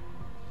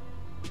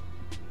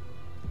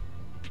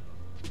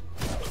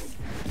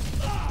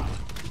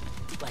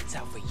 Lights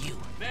out for you.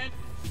 Man,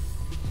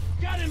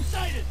 got him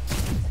sighted!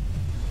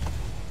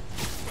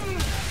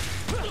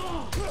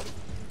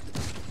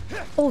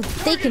 Oh,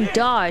 they can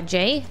dodge,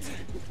 eh?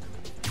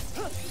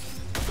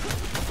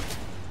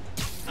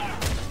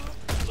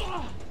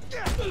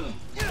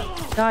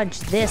 Dodge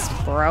this,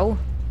 bro.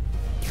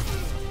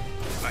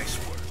 Nice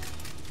work.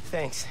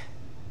 Thanks.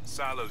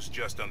 Silo's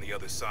just on the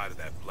other side of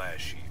that blast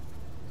sheet.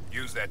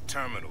 Use that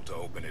terminal to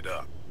open it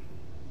up.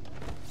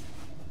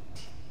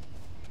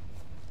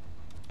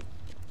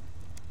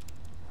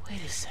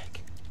 Wait a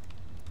sec.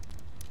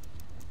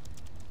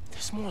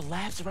 There's more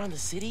labs around the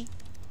city?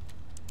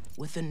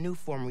 With a new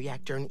form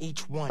reactor in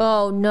each one.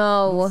 Oh,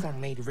 no. New form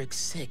made Rick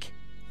sick.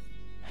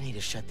 I need to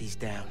shut these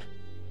down.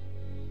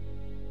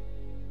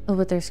 Oh,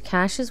 but there's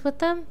caches with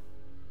them?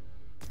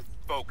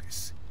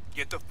 Focus.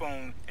 Get the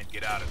phone and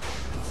get out of there.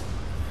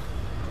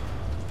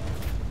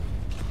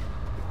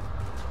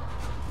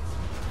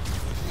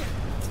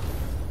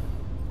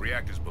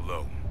 Reactors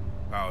below.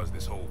 Powers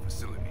this whole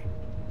facility.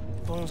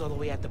 Phone's all the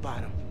way at the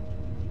bottom.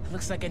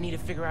 Looks like I need to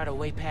figure out a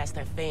way past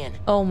that fan.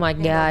 Oh my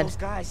And god. those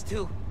guys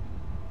too.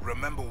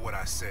 Remember what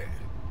I said.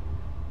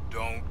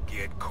 Don't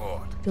get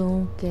caught.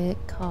 Don't get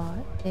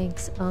caught.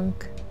 Thanks,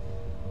 Unc.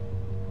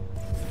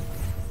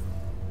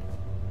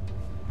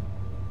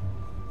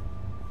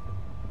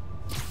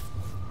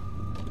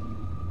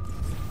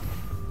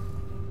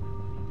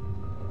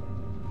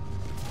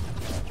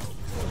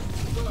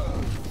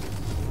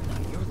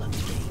 Not your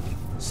lucky day.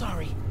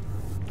 Sorry.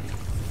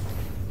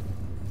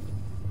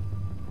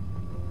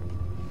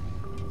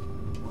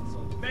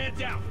 Man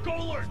down, go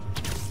alert!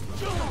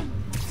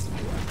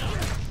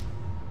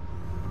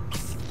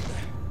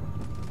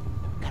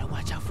 Gotta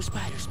watch out for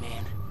spiders,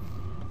 man.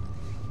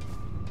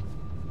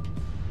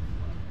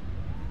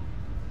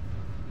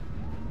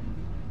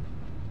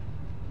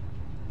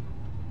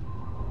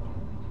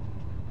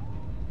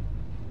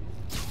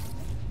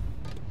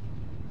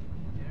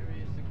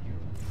 Area secure.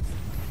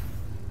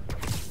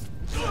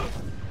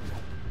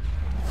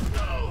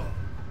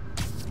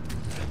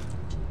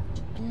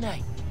 Good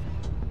night.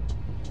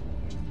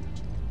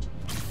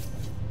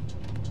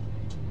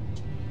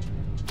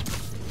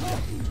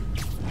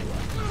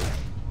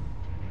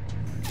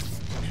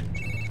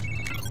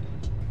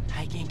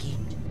 Hi, Genki.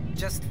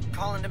 Just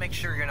calling to make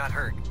sure you're not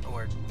hurt,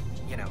 or,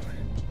 you know,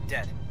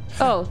 dead.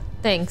 Oh,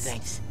 thanks.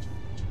 Thanks.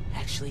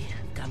 Actually,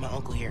 got my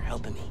uncle here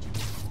helping me.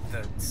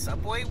 The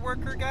subway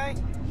worker guy?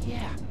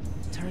 Yeah.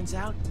 Turns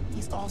out,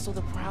 he's also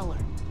the Prowler.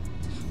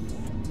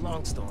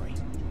 Long story.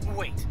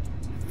 Wait,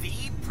 the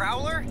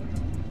Prowler?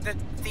 The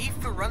thief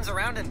who runs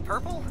around in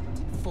purple?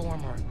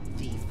 Former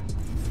thief.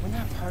 We're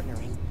not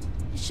partnering.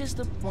 It's just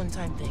a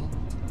one-time thing.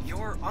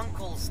 Your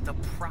uncle's the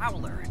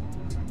Prowler.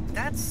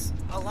 That's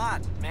a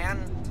lot,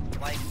 man.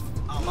 Like,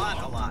 a lot.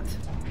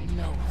 I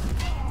know.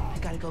 I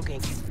gotta go,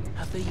 Genki.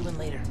 I'll fill you in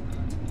later.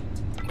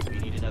 We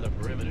need another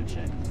perimeter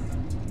check.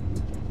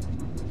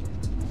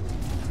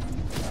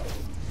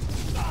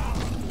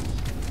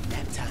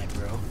 Nap time,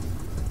 bro.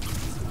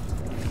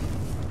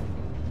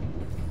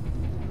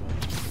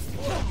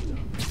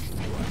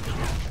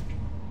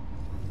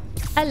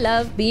 I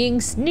love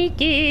being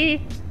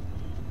sneaky.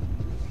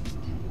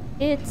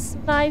 It's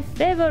my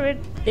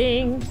favorite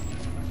thing.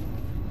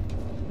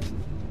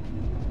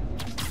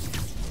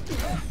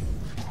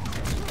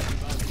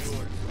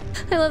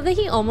 I love that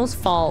he almost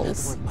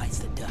falls. Another one bites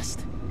the dust.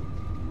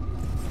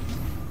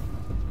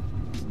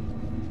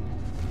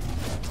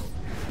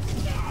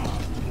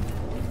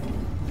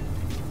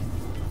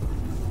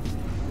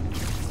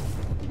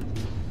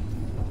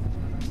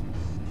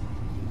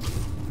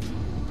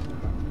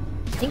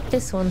 I think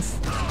this one's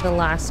the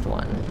last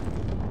one.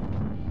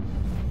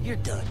 You're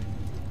done.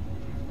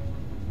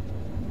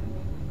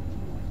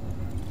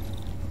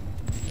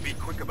 Be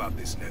quick about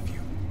this, nephew.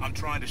 I'm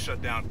trying to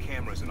shut down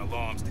cameras and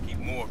alarms to keep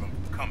more of them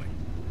from coming.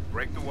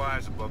 Break the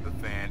wires above the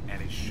fan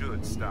and it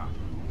should stop.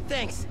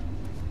 Thanks.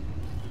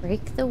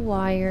 Break the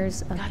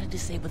wires Gotta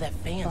disable that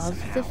fan above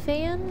somehow. the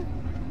fan?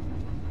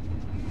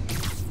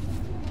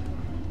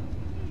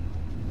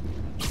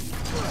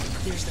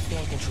 There's the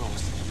fan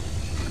controls.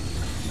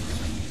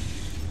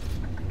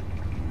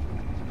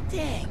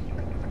 Dang.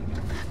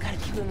 I gotta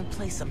keep them in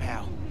place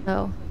somehow.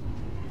 Oh.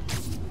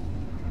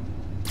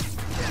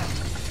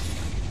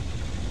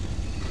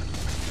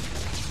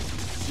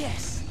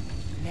 Yes.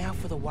 Now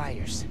for the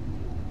wires.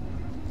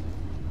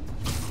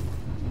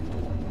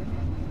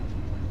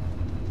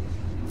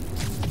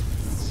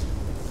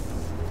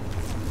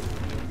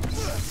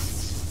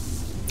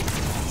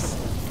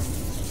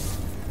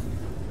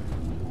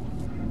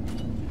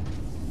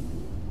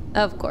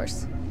 Of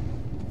course.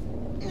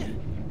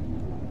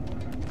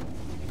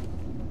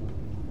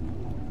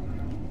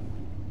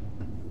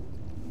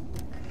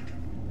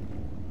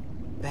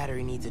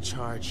 Battery needs a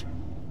charge.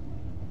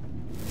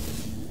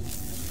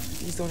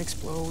 Please don't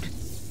explode.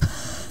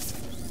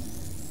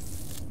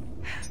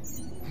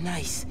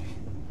 Nice.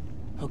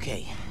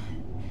 Okay.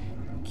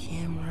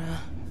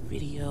 Camera,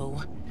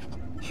 video.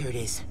 Here it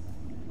is.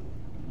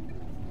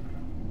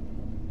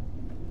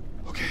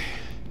 Okay.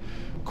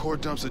 Core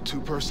dump's a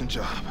two-person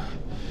job.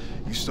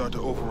 You start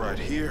to override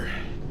here,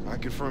 I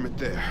confirm it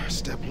there.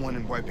 Step 1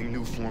 in wiping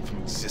new form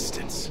from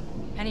existence.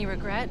 Any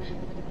regret?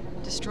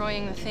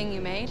 Destroying the thing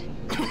you made?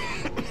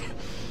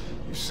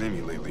 You've seen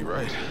me lately,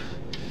 right?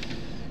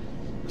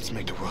 Let's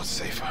make the world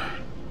safer.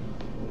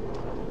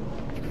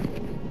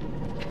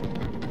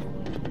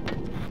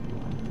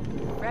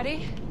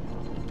 Ready?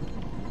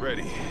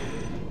 Ready.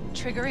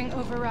 Triggering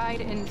override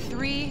in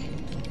 3,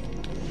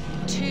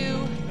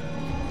 2...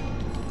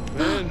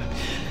 Phin!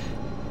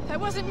 That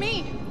wasn't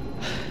me!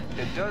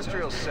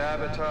 Industrial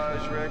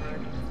sabotage, Rick?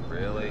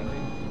 Really?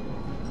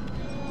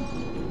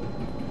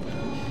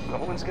 No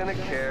one's gonna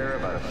care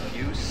about a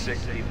few sick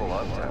people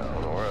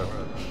uptown or a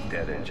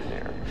dead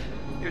engineer.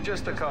 You're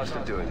just the cost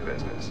of doing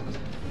business.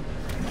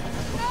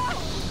 No!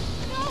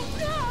 No,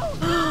 no!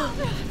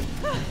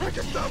 I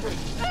can stop it!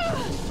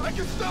 I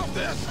can stop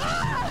this!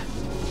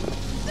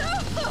 No!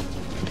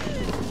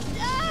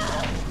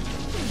 No!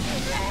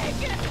 Rick!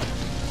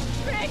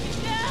 Rick,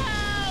 no!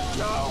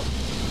 No!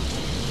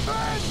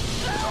 Phin!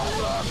 Don't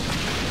look!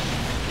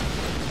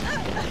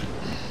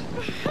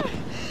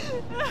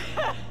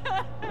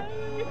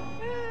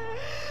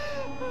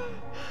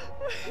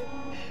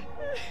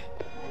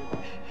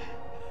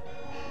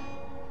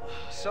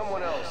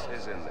 Someone else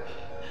is in there.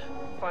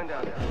 Find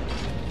out.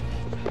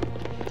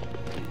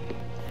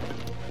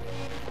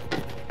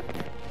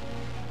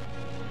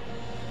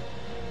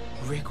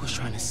 Rick was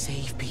trying to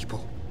save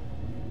people.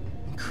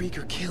 And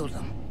Krieger killed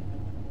him.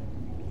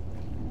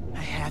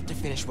 I have to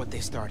finish what they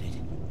started.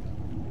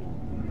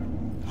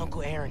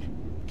 Uncle Aaron,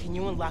 can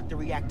you unlock the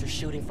reactor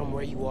shooting from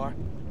where you are?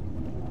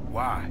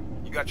 Why?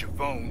 You got your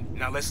phone.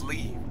 Now let's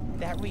leave.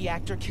 That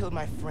reactor killed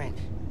my friend.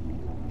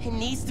 It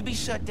needs to be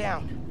shut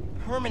down.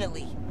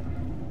 Permanently.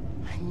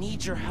 I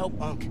need your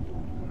help, Unc.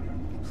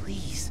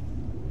 Please.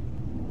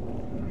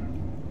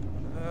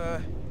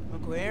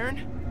 Uncle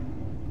Aaron?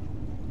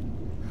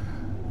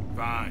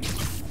 Fine.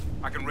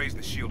 I can raise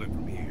the shielding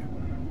from here.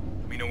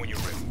 Let me know when you're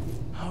ready.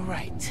 All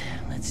right,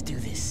 let's do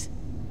this.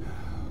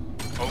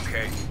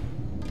 Okay.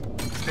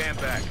 Stand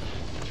back.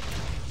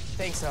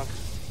 Thanks, Unc.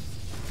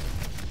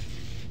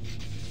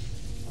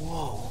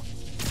 Whoa.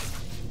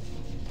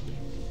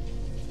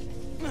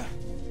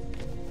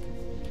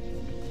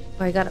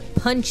 Or I gotta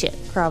punch it,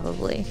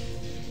 probably.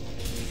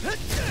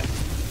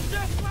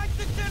 Just like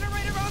the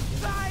generator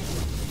outside!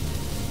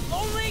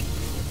 Only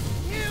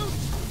you!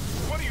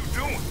 What are you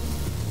doing?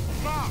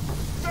 Mom,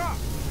 stop!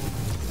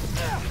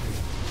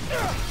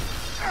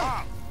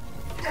 Mom,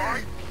 you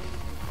alright?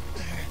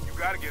 You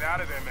gotta get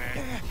out of there,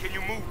 man. Can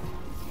you move?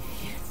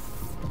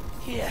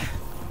 Yeah.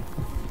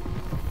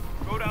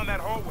 Go down that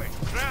hallway,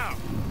 now!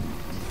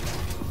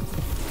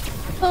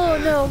 Oh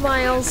no,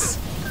 Miles.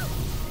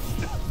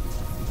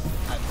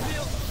 I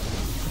feel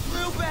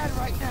real bad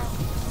right now.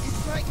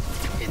 It's like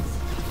it's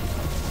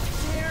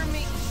tearing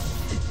me.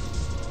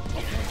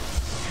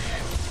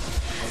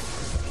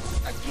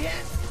 I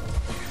can't.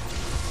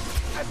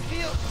 I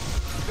feel.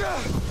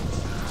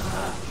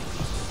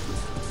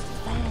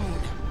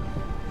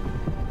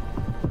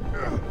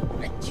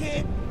 I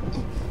can't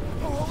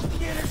hold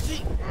the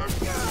energy.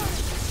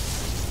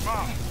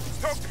 Mom,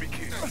 talk to me,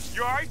 kid.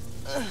 You alright?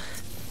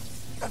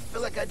 I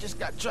feel like I just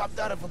got dropped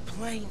out of a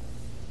plane.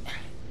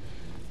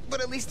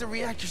 But at least the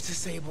reactor's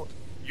disabled.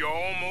 You're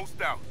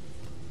almost out.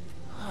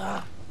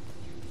 I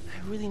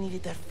really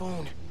needed that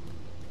phone.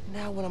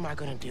 Now what am I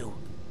gonna do?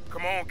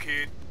 Come on,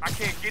 kid. I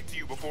can't get to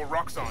you before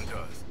Roxxon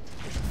does.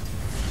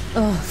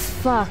 Oh,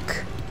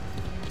 fuck.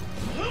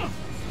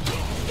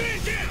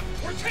 Stand down!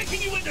 We're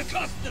taking you into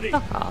custody!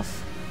 Fuck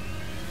off.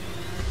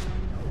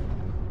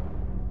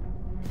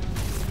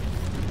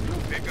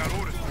 They've got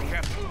orders from the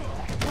captain.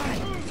 Why?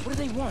 What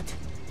do they want?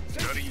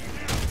 Study,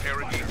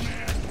 interrogate.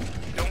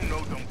 Don't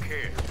know, don't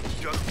care.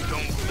 Just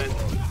don't let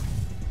them.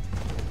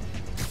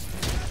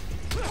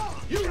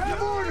 You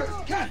have orders!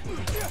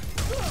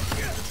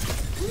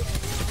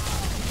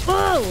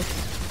 Whoa!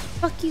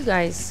 Fuck you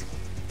guys.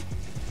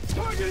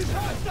 Target is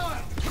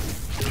hostile!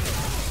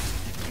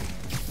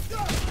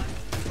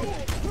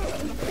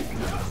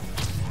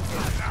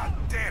 God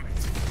damn it!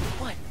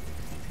 What?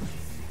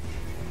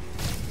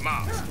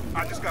 Miles,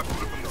 I just got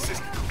booted from the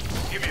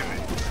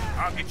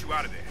I'll get you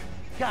out of there.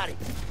 Got it.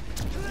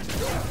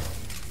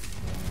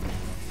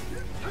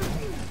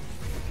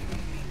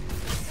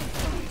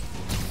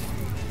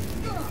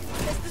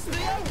 Is this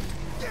Leo?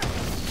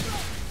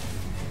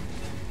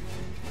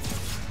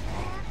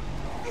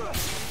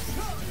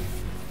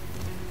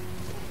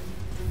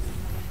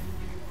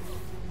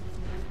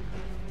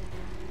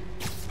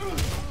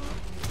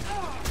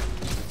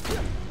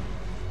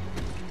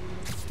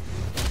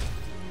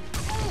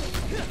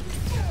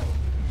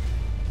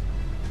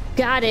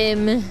 Got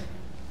him.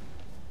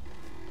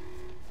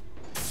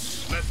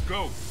 Let's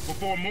go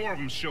before more of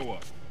them show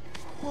up.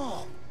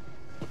 Whoa.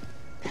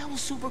 That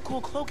was super cool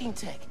cloaking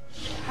tech.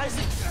 How does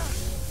it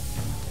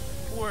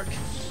work?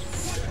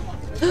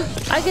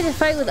 I get to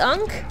fight with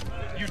Unk?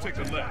 You take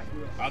the left.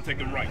 I'll take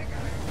the right.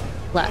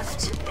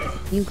 Left.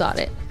 You got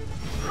it.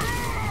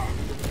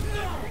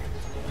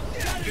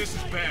 This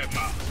is bad,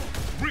 Miles.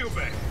 Real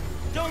bad.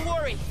 Don't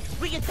worry.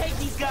 We can take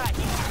these guys.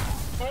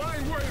 Oh, I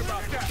ain't worried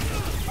about that.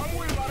 I'm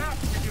worried about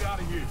after we get out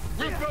of here.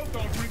 We're both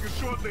on Drinker's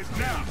short list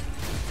now.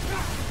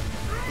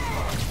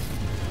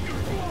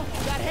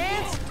 Got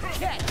hands?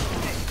 Check.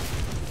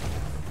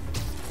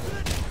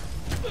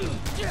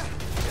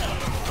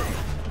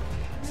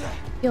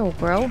 Yo,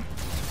 bro.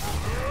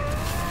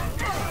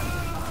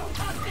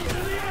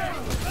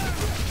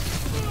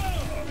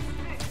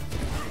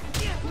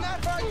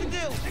 Not hard to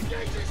do.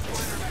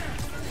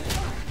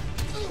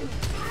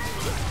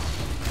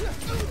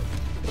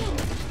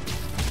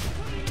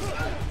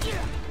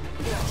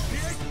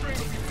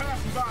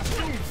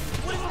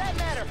 What does that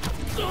matter?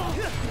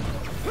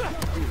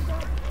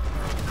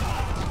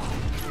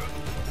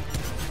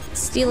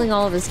 Stealing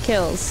all of his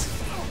kills.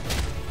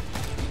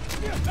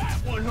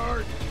 That one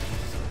hurt.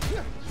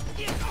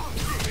 You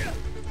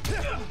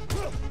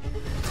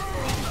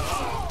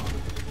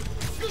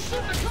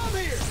shouldn't have come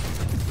here.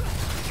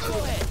 Go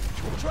ahead.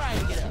 Try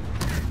and get up.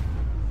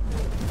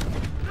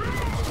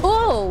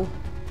 Whoa!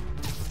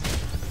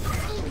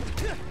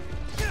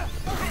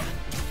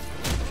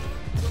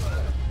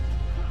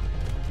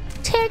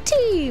 Tag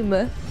team!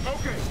 Okay,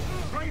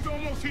 train's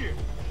almost here.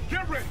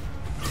 Get ready.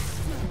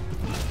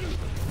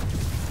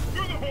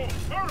 Through the hole.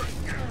 Hurry.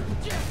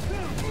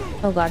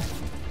 Oh god.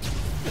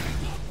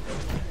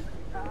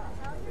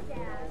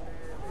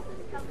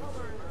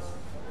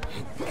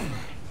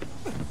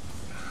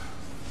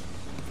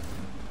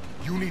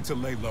 You need to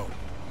lay low.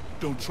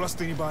 Don't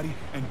trust anybody,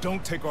 and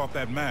don't take off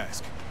that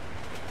mask.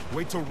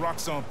 Wait till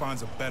Roxxon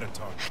finds a better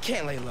target. I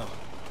can't lay low.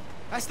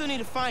 I still need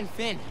to find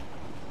Phin.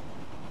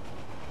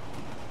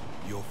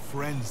 Your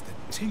friend's the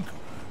Tinkerer.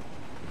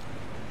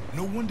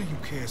 No wonder you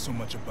care so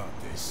much about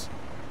this.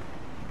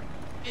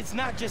 It's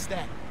not just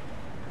that.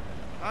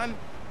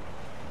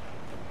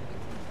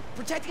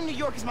 Protecting New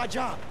York is my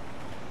job.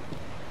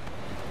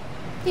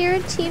 You're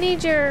a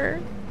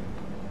teenager.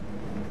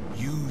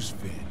 Use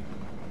Phin.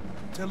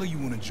 Tell her you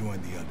want to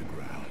join the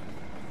underground.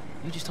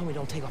 You just told me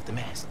don't take off the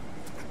mask.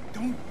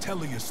 Don't tell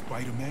her you're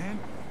Spider-Man.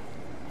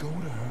 Go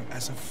to her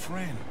as a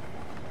friend.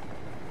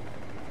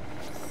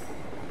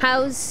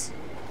 How's...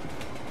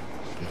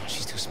 No,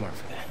 she's too smart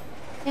for that.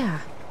 Yeah.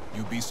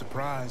 You'd be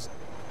surprised.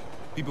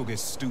 People get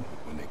stupid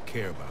when they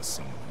care about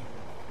someone.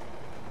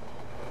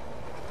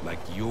 Like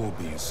you're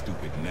being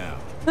stupid now.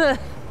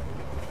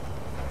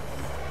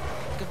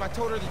 If I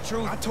told her the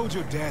truth... I told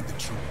your dad the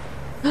truth.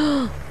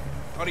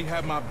 Thought he'd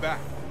have my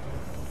back.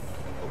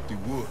 Hoped he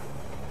would.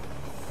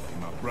 Be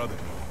my brother.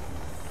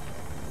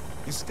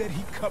 Instead,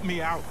 he cut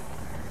me out.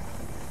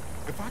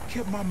 If I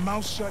kept my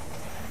mouth shut,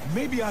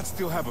 maybe I'd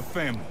still have a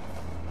family.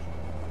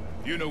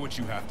 You know what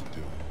you have to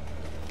do.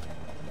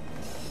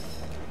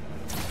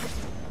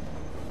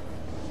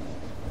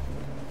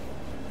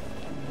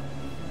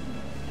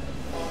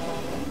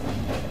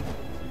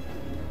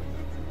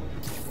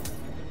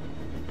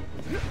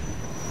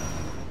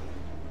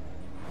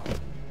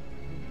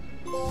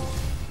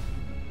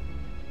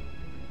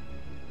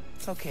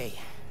 Okay,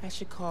 I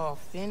should call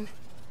Phin.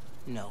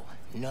 No.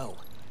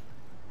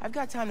 I've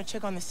got time to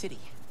check on the city.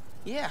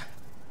 Yeah.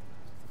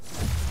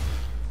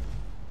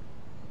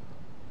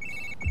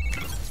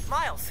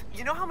 Miles,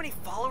 you know how many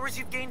followers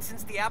you've gained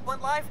since the app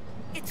went live?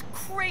 It's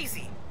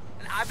crazy.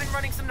 And I've been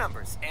running some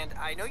numbers, and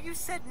I know you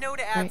said no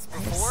to ads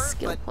before,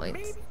 but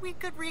maybe we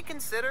could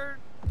reconsider...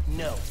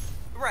 No.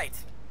 Right.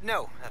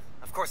 No,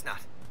 of course not.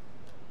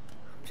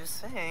 I'm just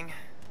saying.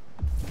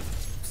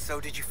 So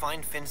did you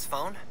find Phin's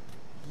phone?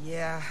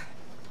 Yeah,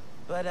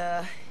 but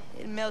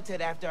it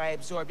melted after I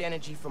absorbed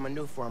energy from a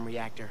Nuform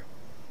reactor.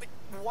 But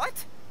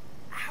what?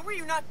 How are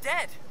you not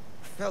dead?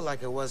 Felt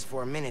like it was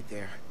for a minute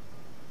there.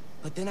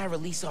 But then I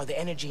released all the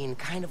energy in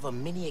kind of a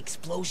mini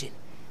explosion.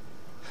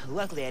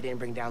 Luckily, I didn't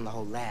bring down the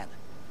whole lab.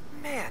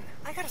 Man,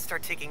 I gotta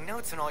start taking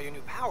notes on all your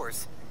new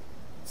powers.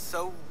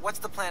 So, what's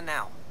the plan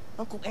now?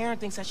 Uncle Aaron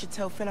thinks I should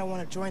tell Phin I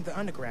want to join the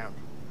underground.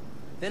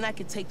 Then I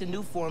could take the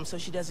Nuform so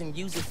she doesn't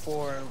use it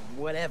for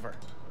whatever.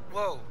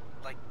 Whoa,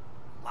 like,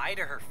 lie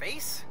to her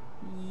face?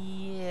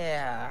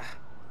 Yeah.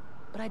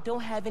 But I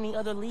don't have any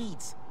other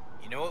leads.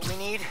 You know what we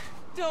need?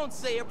 Don't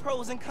say a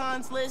pros and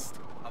cons list.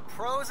 A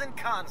pros and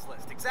cons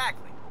list,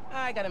 exactly.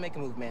 I gotta make a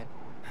move, man.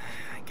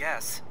 I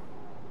guess.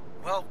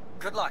 Well,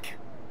 good luck.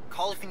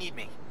 Call if you need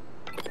me.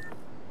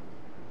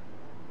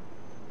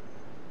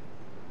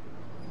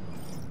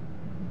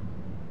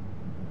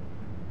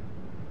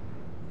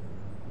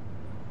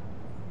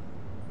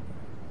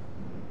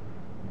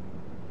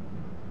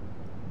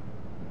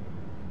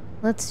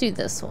 Let's do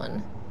this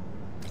one.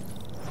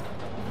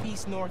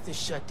 East North is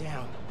shut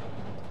down.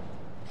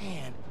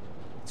 Man,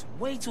 it's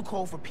way too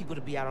cold for people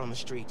to be out on the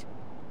street.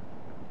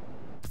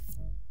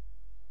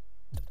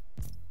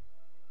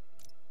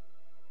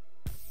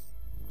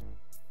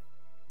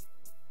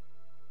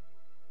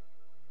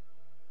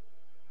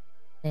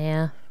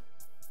 Yeah.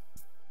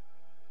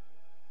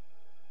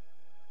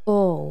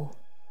 Oh.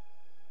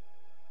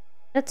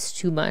 That's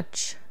too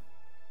much.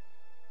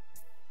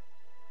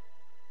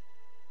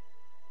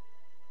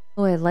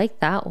 Oh, I like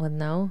that one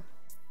though.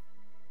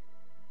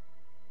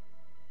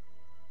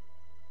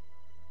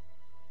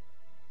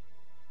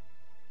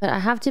 But I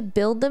have to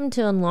build them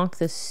to unlock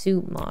the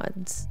suit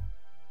mods.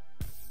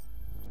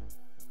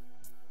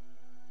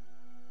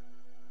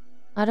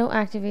 Auto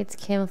activates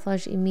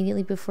camouflage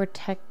immediately before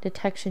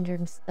detection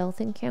during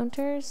stealth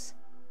encounters.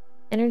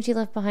 Energy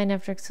left behind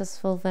after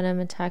successful venom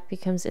attack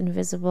becomes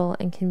invisible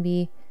and can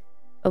be...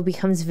 Oh,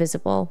 becomes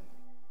visible.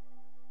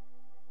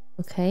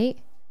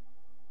 Okay.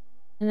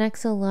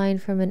 Connects a line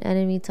from an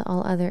enemy to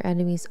all other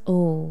enemies.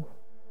 Oh.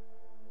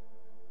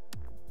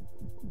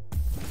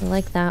 I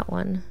like that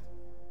one.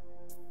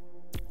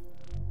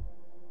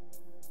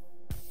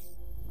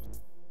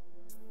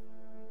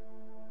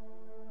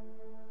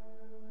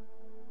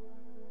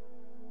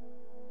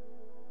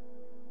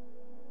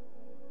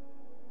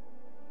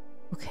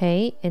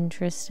 Okay,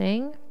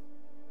 interesting.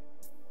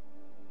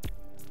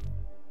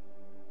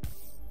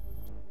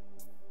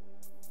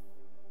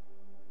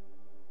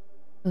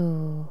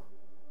 Oh,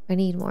 I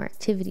need more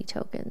activity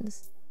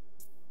tokens.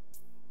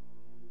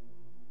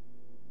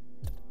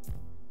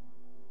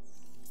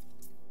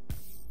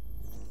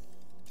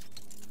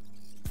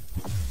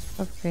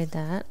 Upgrade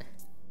that.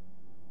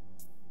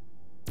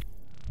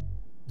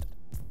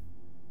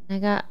 I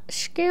got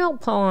skill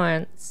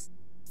points.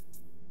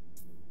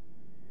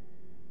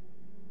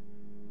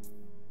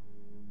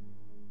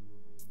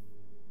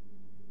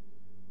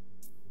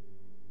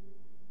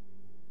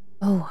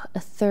 Oh,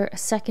 a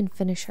second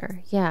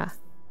finisher. Yeah.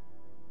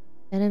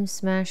 Venom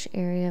smash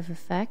area of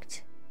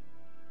effect.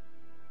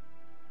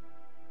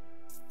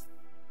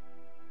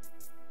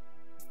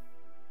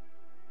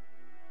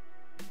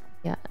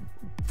 Yeah.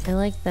 I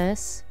like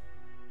this.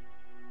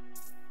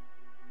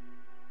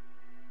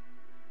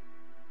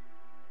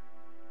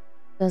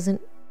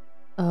 Doesn't...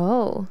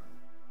 Oh.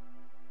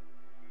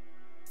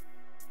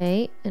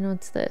 Okay, and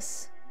what's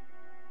this?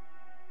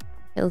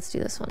 Okay, let's do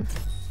this one.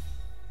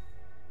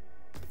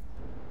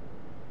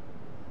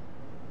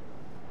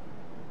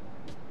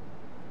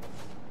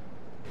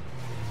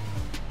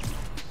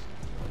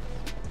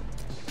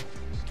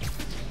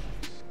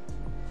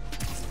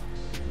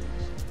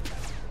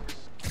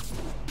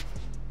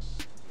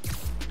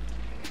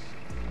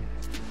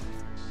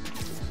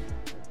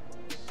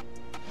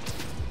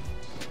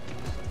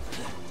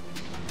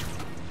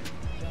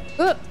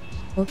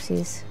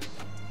 Whoopsies.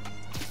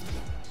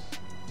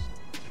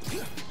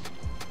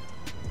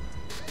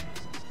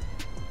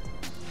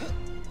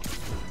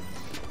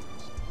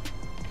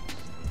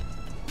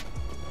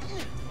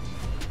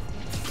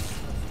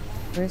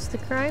 Where's the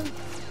crime?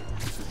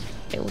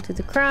 Okay, we'll do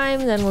the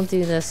crime, then we'll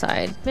do the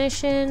side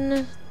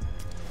mission.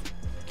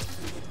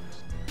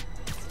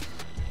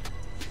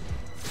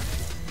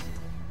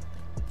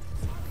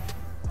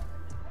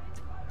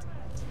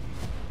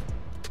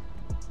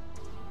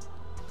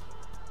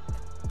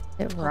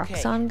 It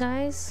rocks on,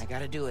 guys. I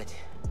gotta do it.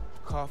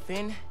 Call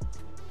Phin,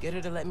 get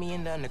her to let me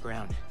in the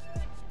underground.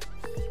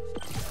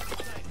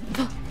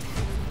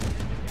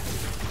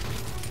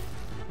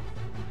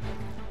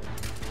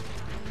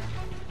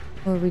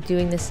 Are we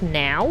doing this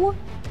now?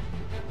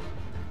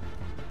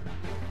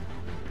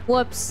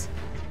 Whoops.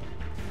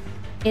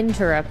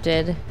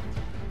 Interrupted.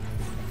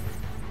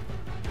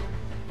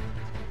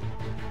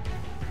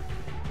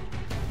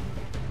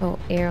 Oh,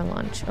 air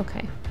launch.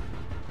 Okay.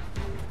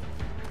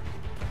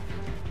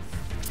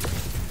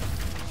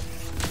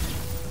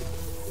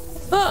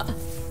 Ah!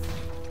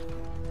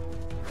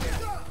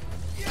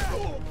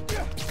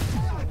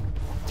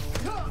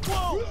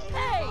 Whoa!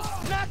 Hey!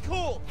 Not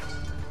cool!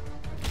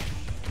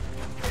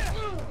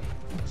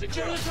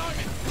 Secure the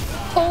target!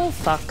 Oh,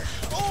 fuck.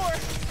 Or,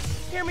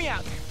 hear me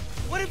out.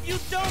 What if you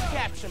don't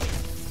capture me?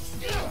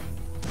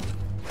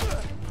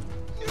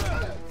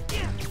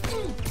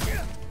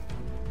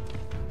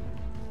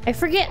 I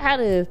forget how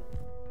to...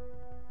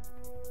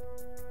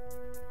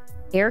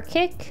 Air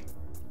kick?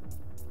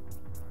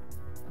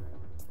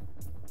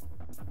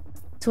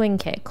 Swing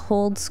kick.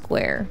 Hold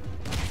square.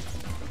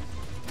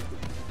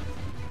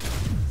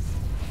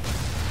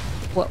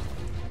 Whoa.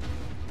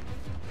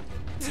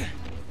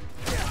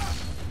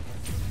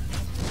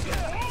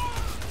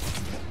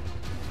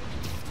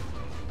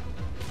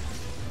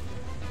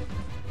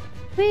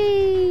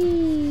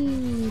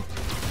 Whee!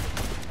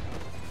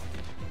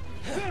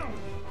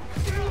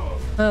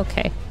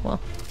 Okay, well.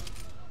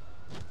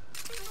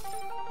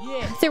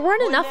 Yeah. There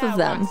weren't What enough now, of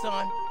them.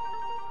 Roxanne?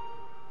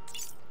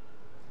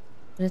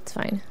 But it's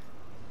fine.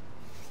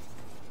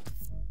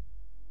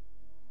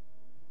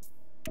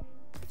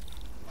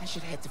 I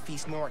should head to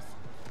Feast North.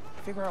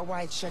 Figure out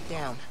why it's shut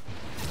down.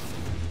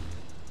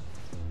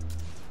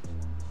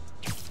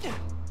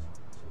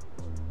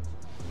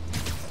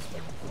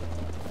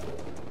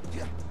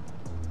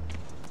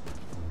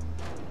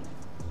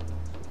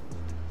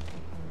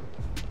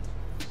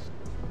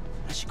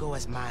 I should go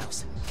as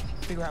Miles.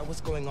 Figure out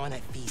what's going on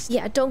at Feast.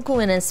 Yeah, don't go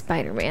in as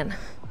Spider-Man.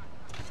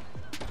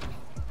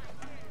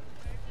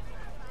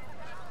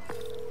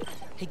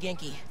 Hey,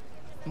 Genki.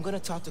 I'm gonna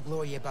talk to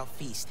Gloria about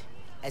Feast.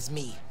 As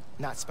me,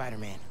 not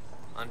Spider-Man.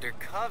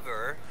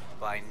 Undercover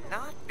by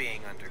not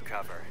being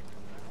undercover.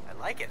 I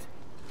like it.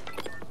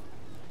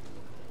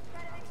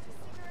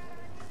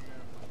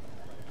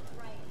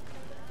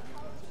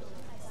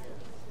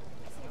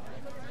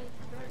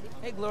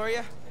 Hey,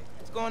 Gloria.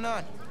 What's going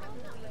on?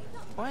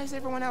 Why is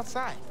everyone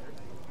outside?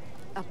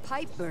 A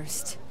pipe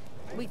burst.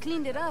 We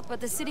cleaned it up,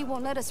 but the city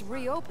won't let us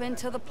reopen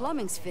till the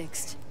plumbing's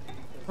fixed.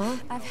 Huh?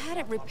 I've had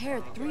it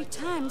repaired 3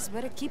 times,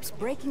 but it keeps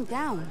breaking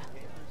down.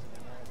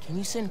 Can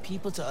you send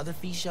people to other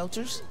Feast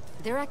shelters?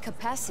 They're at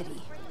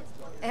capacity.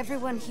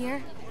 Everyone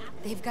here,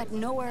 they've got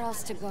nowhere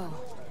else to go.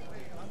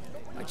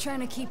 We're trying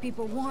to keep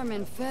people warm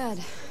and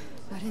fed,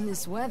 but in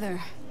this weather...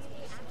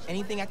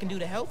 Anything I can do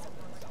to help?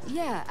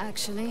 Yeah,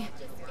 actually.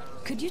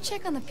 Could you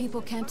check on the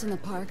people camped in the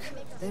park?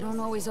 They don't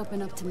always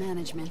open up to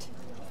management.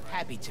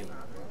 Happy to.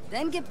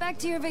 Then get back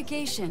to your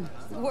vacation.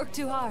 Work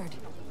too hard.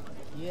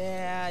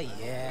 Yeah.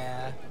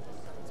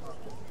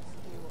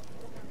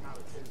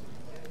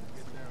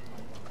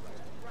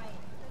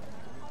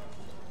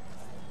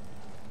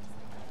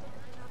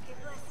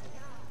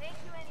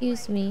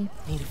 Excuse me.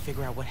 Need to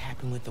figure out what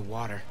happened with the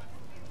water.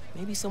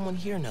 Maybe someone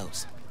here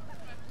knows.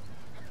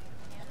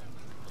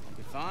 You'll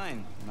be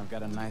fine. And I've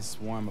got a nice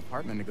warm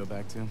apartment to go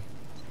back to.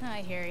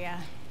 I hear ya.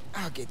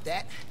 I'll get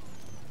that.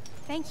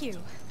 Thank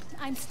you.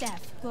 I'm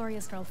Steph,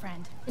 Gloria's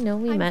girlfriend. I know,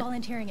 we I'm met.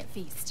 volunteering at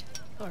Feast.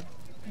 Or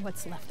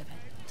what's left of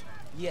it.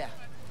 Yeah.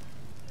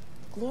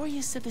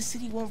 Gloria said the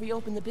city won't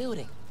reopen the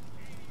building.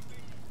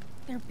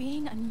 They're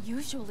being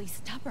unusually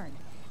stubborn.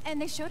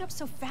 And they showed up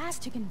so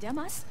fast to condemn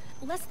us,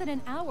 less than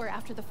an hour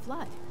after the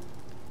flood.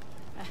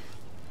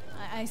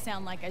 I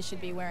sound like I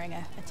should be wearing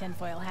a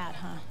tinfoil hat,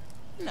 huh?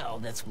 No,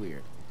 that's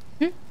weird.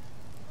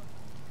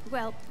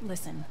 Well,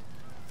 listen.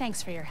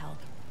 Thanks for your help.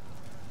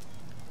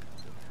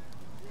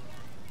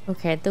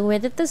 Okay, the way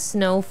that the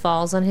snow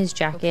falls on his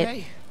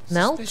jacket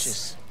melts,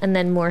 Suspicious. and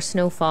then more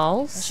snow I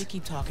falls. should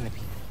keep talking to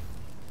people.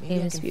 Maybe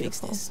Game I is can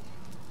beautiful. fix this.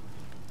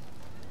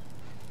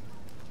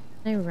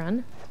 Can I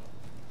run?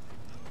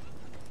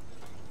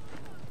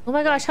 Oh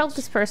my gosh, help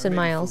this person,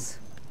 Miles.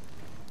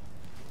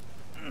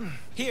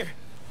 Here,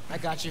 I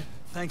got you.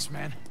 Thanks,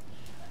 man.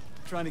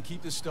 Trying to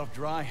keep this stuff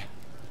dry.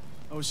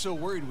 I was so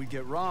worried we'd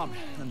get robbed,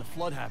 and the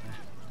flood happened.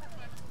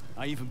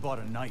 I even bought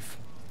a knife.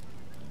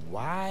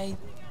 Why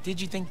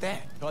did you think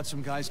that? Caught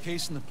some guys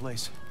casing the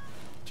place.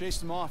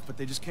 Chased them off, but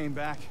they just came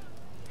back.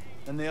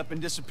 Then they up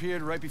and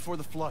disappeared right before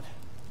the flood.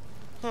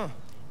 Huh.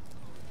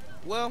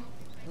 Well,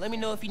 let me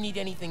know if you need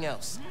anything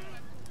else.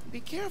 Be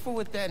careful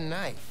with that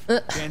knife.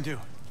 Can do.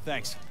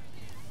 Thanks.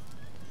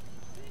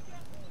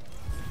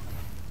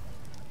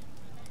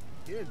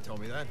 You didn't tell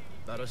me that.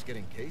 About us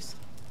getting cased.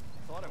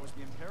 Thought I was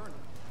being paranoid.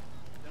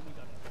 Then we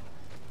got...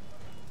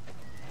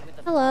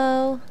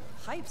 Hello.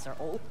 Pipes are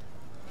old.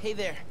 Hey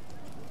there.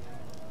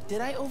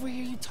 Did I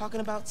overhear you talking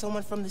about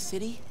someone from the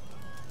city?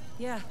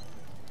 Yeah.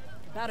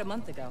 About a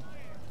month ago.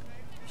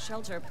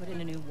 Shelter put in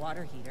a new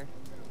water heater.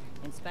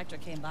 Inspector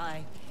came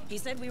by. He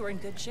said we were in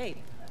good shape.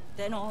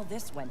 Then all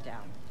this went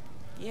down.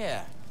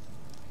 Yeah.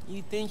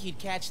 You'd think you'd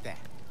catch that.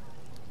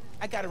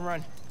 I gotta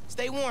run.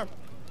 Stay warm.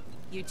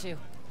 You too.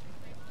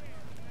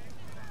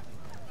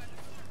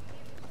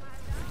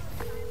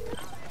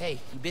 Hey,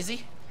 you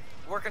busy?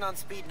 Working on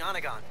Speed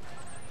Nonagon.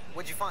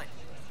 What'd you find?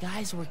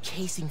 Guys were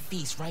casing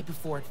Feast right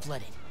before it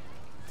flooded.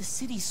 The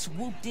city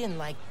swooped in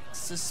like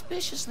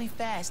suspiciously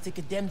fast to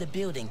condemn the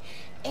building,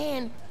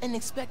 and an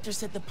inspector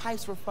said the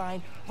pipes were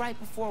fine right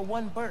before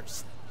one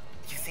burst.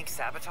 You think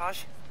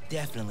sabotage?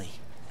 Definitely.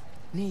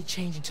 Need to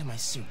change into my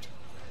suit.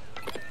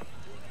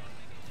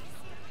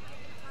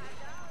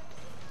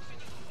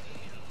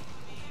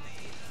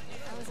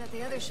 I was at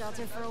the other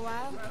shelter for a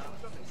while.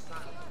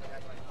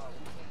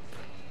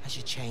 I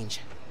should change.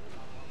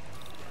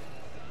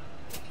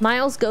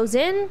 Miles goes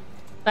in.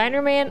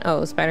 Spider-Man.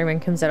 Oh, Spider-Man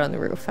comes out on the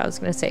roof. I was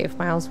gonna say if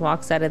Miles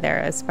walks out of there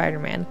as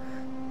Spider-Man.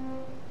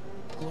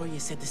 Gloria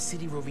said the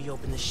city will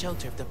reopen the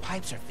shelter if the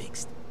pipes are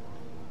fixed.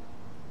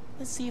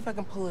 Let's see if I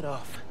can pull it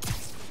off.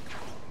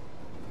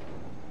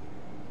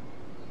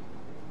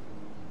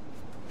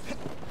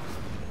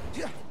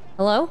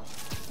 Hello?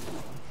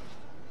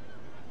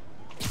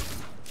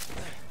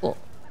 Cool.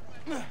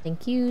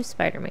 Thank you,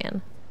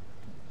 Spider-Man.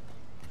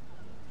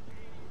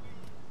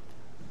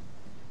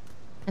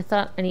 I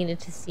thought I needed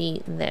to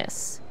see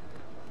this.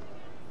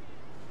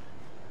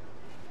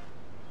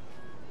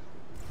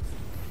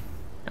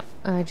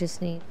 I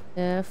just need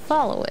to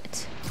follow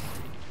it.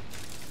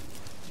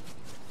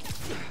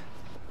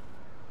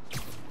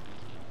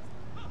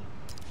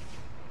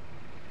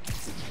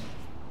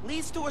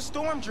 Leads to a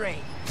storm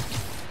drain.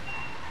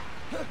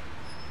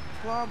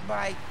 Clogged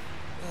by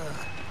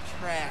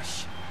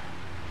trash.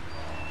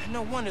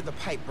 No wonder the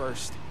pipe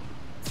burst.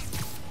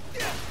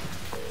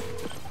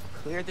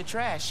 Cleared the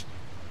trash.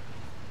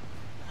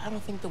 I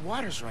don't think the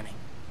water's running.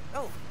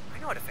 Oh, I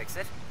know how to fix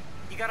it.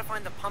 You gotta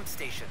find the pump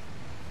station.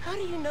 How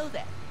do you know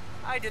that?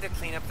 I did a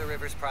clean up the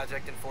rivers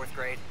project in 4th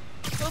grade.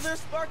 So they're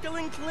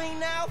sparkling clean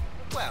now?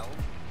 Well,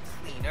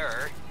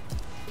 cleaner.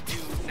 Do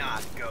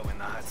not go in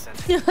the Hudson.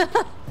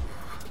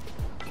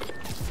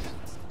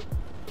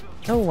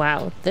 Oh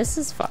wow, this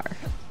is far.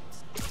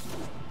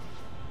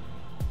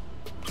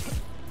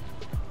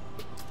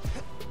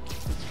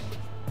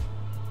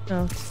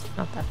 No, it's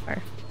not that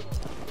far.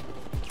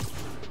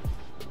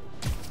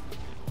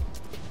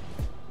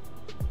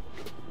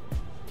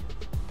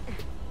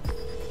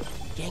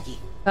 Yankee.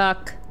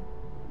 Fuck.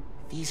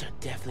 These are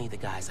definitely the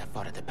guys I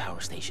fought at the power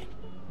station.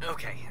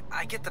 Okay,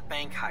 I get the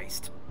bank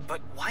heist,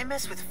 but why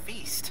mess with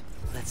Feast?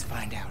 Let's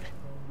find out.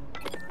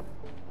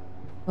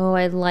 Oh,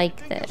 I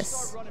like this.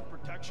 Start running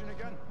protection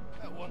again?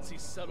 Once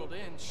he's settled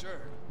in,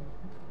 sure.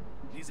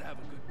 Needs to have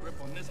a good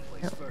grip on this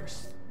place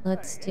first.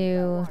 Let's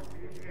do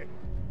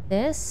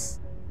this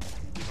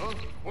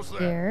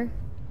here,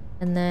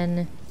 and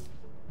then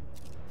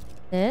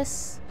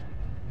this.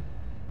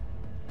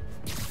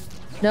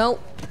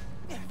 Nope.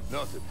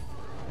 Nothing.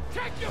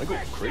 I go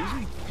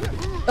crazy?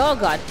 Oh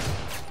god.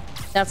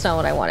 That's not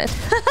what I wanted.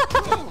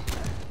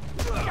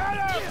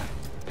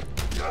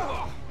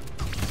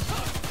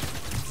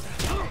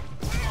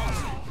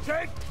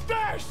 Take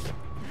this!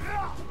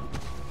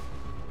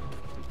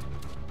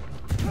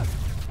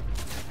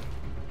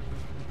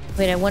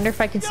 Wait, I wonder if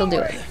I can still do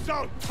it.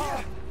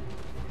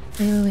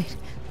 Wait.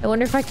 I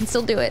wonder if I can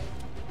still do it.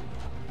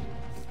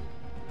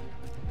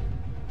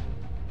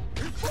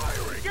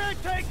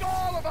 Can't take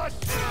all of us!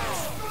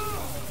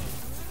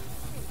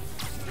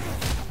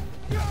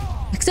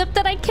 Except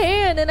that I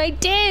can, and I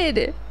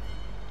did!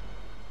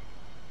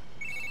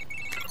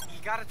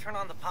 You gotta turn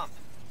on the pump.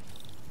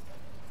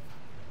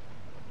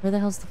 Where the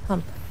hell's the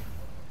pump?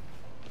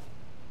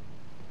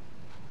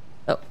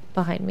 Oh,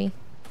 behind me.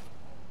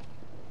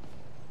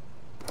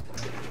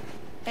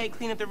 Hey,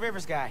 clean up the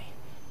rivers guy.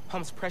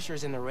 Pump's pressure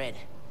is in the red.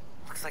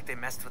 Looks like they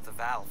messed with the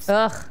valves.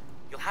 Ugh.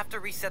 You'll have to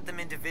reset them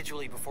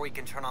individually before you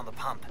can turn on the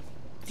pump.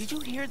 Did you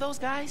hear those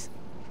guys?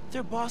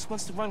 Their boss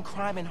wants to run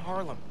crime in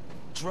Harlem.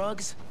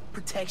 Drugs,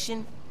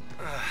 protection.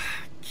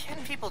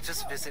 Can't people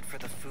just visit for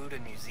the food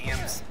and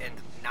museums and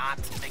not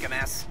make a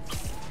mess?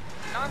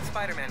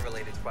 Non-Spider-Man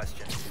related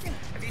question.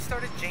 Have you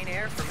started Jane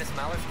Eyre for Miss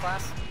Mallard's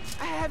class?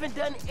 I haven't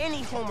done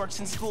any homework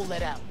since school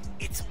let out.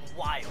 It's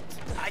wild.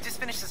 I just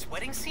finished this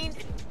wedding scene.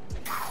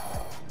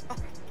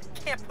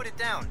 Can't put it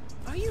down.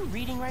 Are you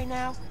reading right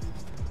now?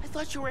 I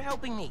thought you were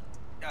helping me.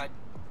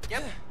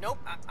 Yep. Nope.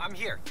 I'm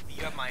here.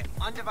 You have my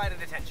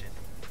undivided attention.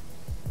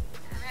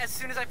 As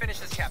soon as I finish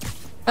this chapter.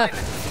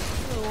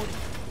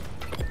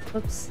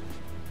 Oops.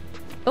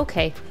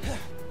 Okay.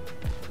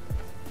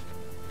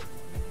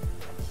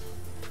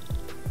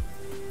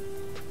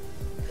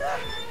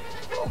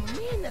 Oh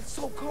man, that's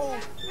so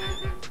cold.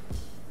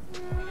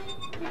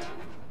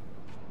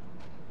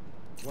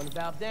 One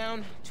valve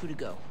down, 2 to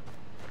go.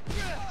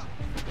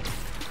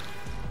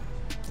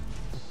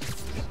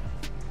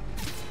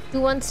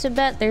 Who wants to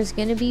bet there's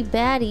gonna be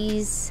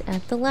baddies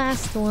at the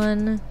last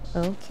one?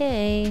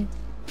 Okay.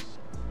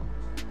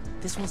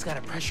 This one's got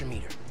a pressure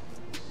meter.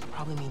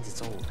 Probably means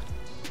it's old.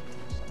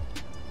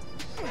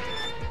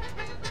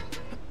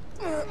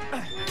 Oh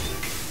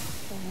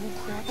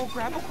crap, oh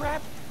crap, oh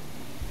crap.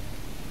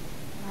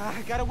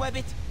 I gotta web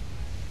it.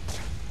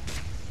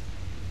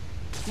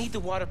 Need the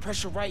water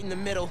pressure right in the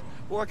middle,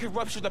 or it could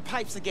rupture the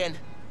pipes again.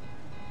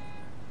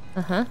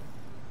 Uh-huh.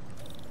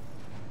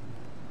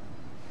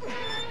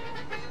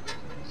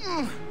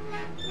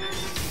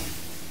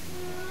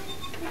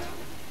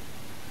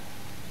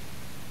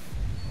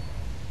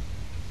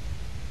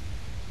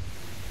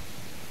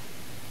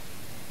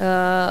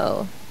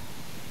 Oh.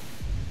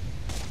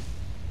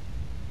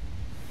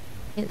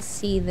 Can't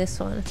see this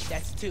one.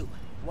 That's 2.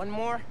 One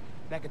more,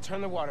 and I can turn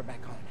the water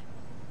back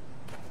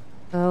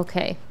on.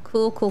 Okay.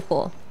 Cool, cool,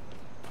 cool.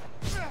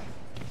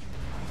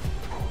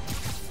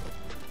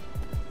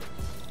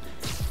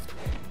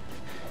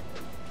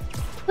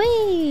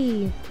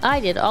 Whee! I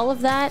did all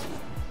of that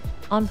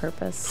on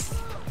purpose.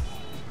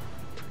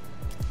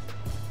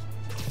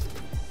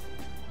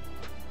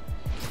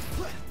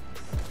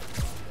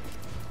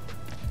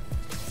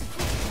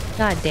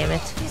 God damn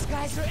it. These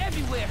guys are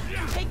everywhere.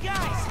 Hey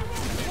guys,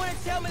 you wanna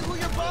tell me who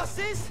your boss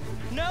is?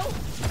 No?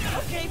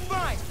 Okay,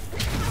 fine.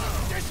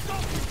 There's no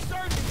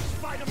concern,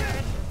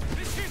 Spider-Man.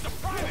 This here's a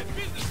private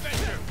business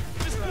venture.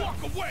 Just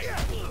walk away.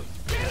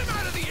 Get him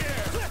out of the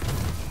air.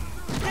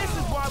 This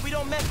is why we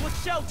don't mess with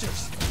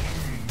shelters.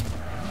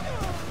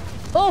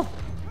 Oh!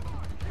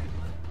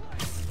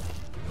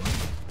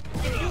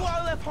 If you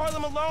all left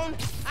Harlem alone,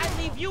 I'd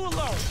leave you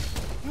alone.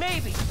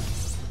 Maybe.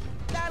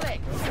 Dale,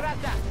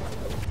 rata.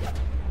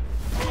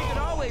 You can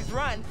always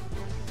run.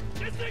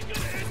 This ain't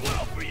gonna end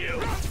well for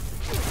you!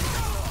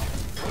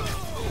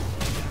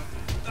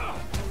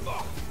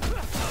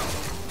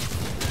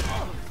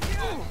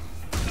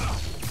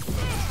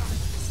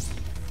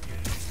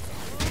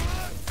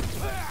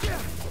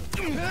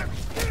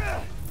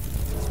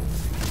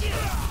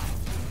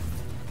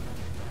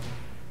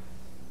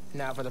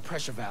 Now for the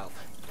pressure valve.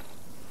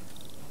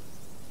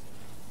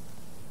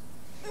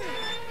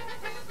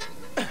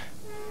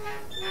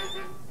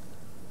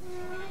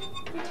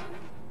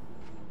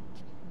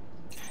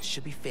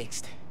 Should be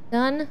fixed.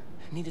 Done.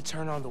 Need to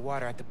turn on the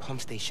water at the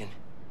pump station.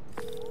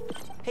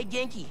 Hey,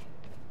 Genki,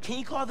 can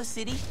you call the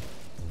city?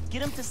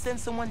 Get them to send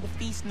someone to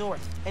Feast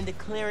North and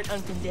declare it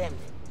uncondemned.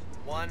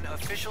 One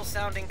official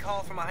sounding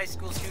call from a high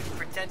school student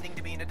pretending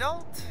to be an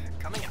adult,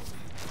 coming up.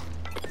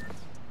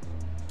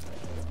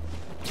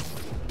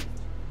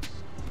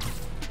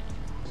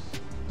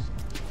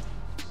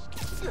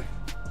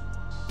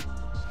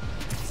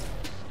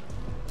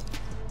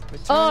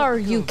 Are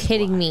you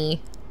kidding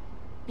me?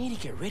 Need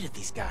to get rid of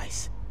these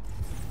guys.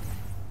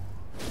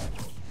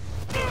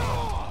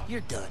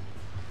 You're done.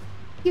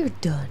 You're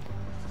done.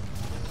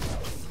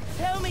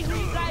 Tell me who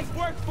you guys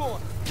work for.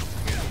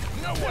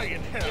 No way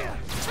in hell.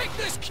 Take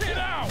this kid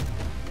out.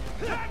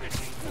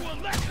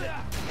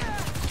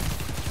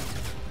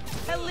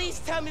 At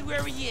least tell me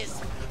where he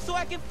is, so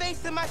I can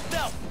face him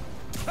myself.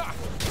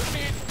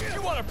 Man,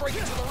 you want to break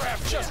into the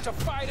raft just to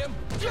fight him?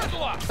 Good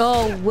luck.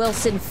 Oh,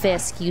 Wilson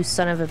Fisk, you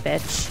son of a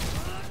bitch.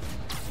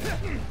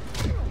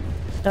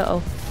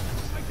 Uh-oh.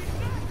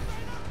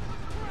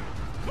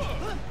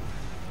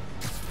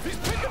 He's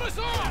picking us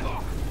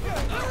off.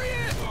 There he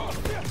is.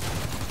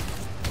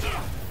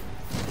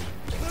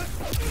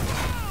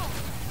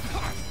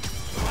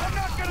 I'm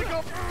not gonna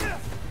go.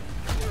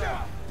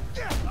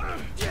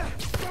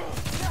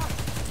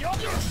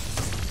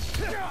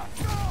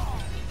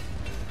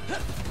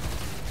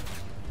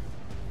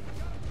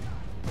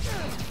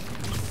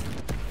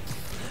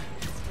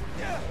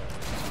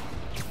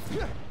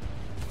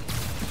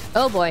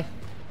 Oh boy.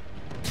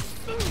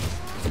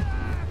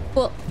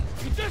 Well,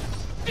 He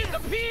just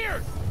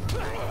disappeared.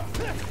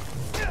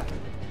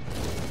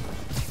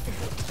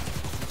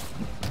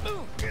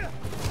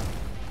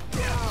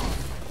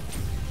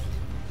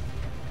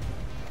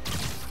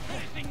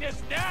 Facing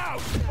this now,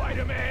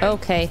 Spider-Man.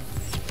 okay.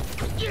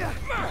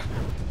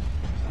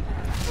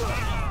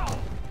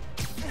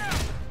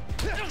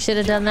 Should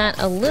have done that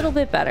a little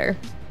bit better.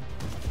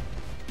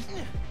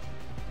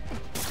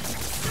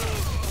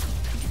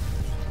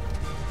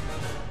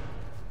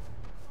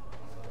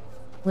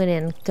 Went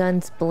in,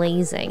 guns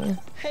blazing.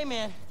 Hey,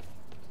 man.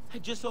 I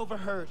just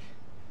overheard.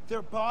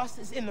 Their boss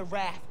is in the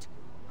raft.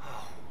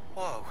 Oh,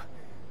 whoa.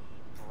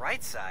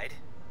 Bright side?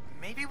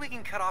 Maybe we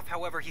can cut off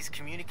however he's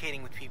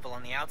communicating with people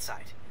on the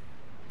outside.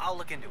 I'll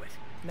look into it.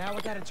 Now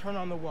we gotta turn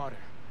on the water.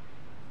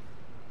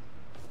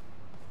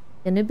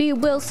 Gonna be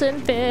Wilson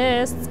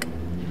Fisk.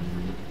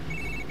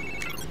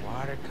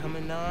 Water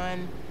coming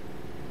on.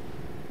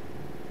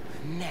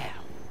 Now.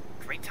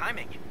 Great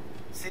timing.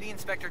 City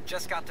Inspector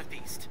just got to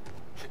Feast.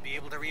 Should be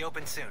able to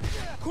reopen soon.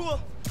 Cool.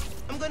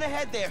 I'm gonna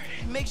head there.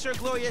 Make sure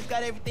Gloria's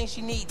got everything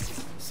she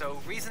needs. So,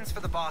 reasons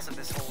for the boss of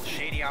this whole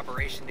shady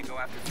operation to go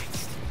after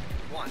Feast.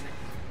 1,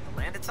 the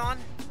land it's on,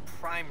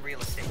 prime real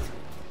estate.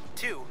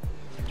 2,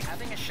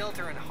 having a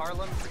shelter in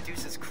Harlem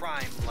reduces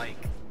crime, like,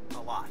 a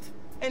lot.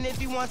 And if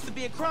he wants to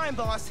be a crime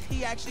boss,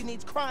 he actually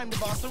needs crime to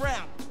boss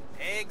around.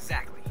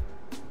 Exactly.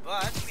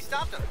 But we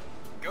stopped him.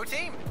 Go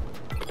team!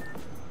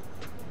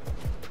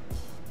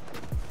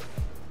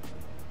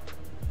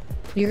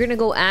 You're gonna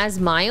go as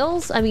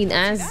Miles? I mean,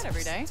 as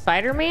every day.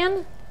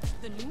 Spider-Man?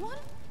 The new one?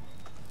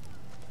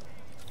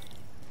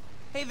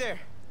 Hey there.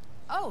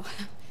 Oh,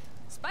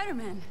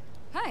 Spider-Man.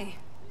 Hi.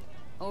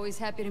 Always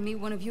happy to meet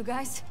one of you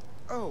guys.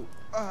 Oh,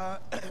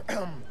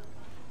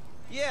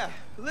 Yeah,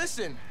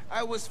 listen.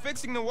 I was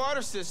fixing the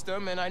water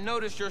system and I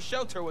noticed your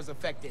shelter was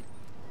affected.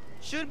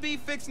 Should be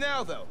fixed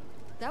now, though.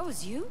 That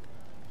was you?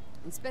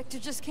 Inspector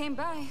just came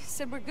by,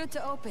 said we're good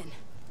to open.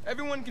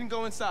 Everyone can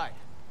go inside.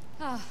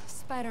 Ah,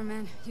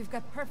 Spider-Man, you've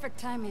got perfect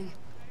timing.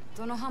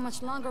 Don't know how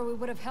much longer we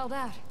would have held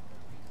out.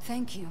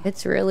 Thank you.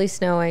 It's really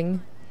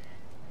snowing.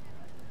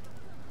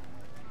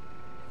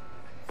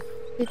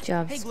 Good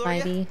job, Hey,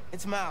 Gloria. Spidey.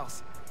 It's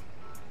Miles.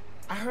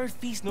 I heard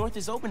Feast North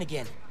is open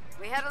again.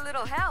 We had a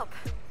little help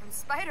from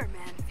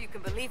Spider-Man, if you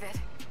can believe it.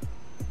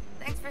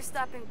 Thanks for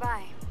stopping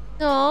by.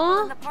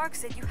 Aww. In the park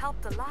said you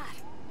helped a lot.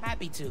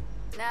 Happy to.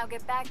 Now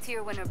get back to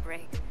your winter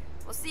break.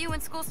 We'll see you when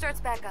school starts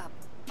back up.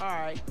 All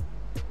right.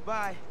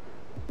 Bye.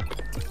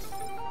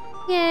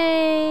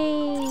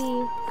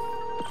 Yay!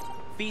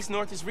 Feast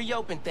North is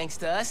reopened thanks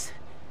to us.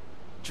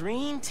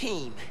 Dream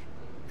team.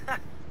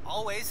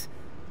 Always.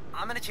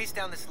 I'm gonna chase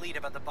down this lead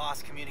about the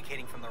boss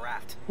communicating from the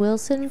raft.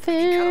 Wilson Cut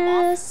him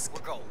off, Fisk.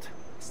 we're gold.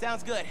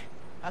 Sounds good.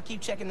 I'll keep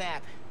checking the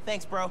app.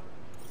 Thanks, bro.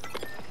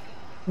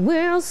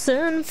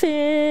 Wilson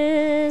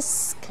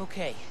Fisk.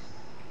 Okay.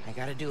 I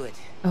gotta do it.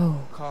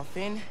 Oh. Call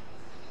Phin.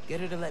 Get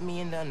her to let me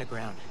in the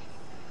underground.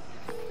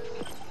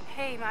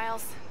 Hey,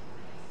 Miles.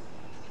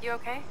 You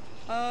okay?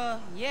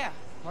 Yeah.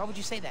 Why would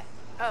you say that?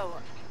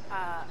 Oh,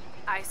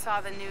 I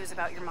saw the news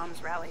about your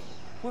mom's rally.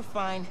 We're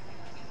fine.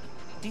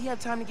 Do you have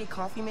time to get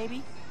coffee,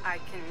 maybe? I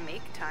can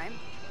make time.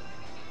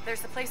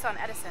 There's a place on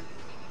Edison,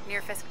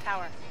 near Fisk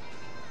Tower.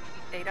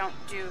 They don't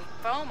do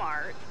foam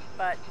art,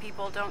 but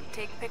people don't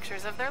take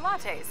pictures of their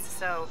lattes,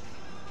 so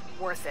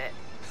worth it.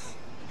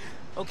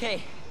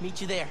 Okay,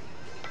 meet you there.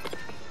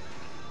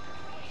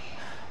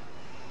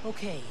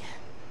 Okay,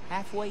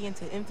 halfway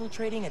into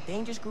infiltrating a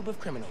dangerous group of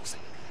criminals.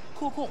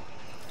 Cool, cool.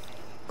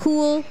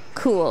 Cool,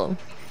 cool.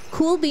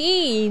 Cool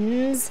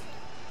beans.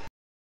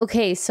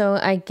 Okay, so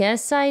I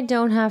guess I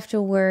don't have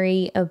to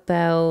worry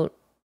about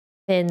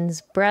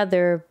Finn's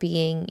brother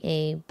being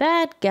a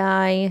bad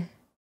guy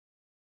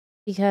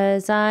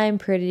because I'm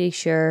pretty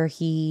sure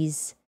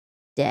he's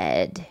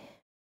dead.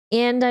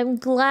 And I'm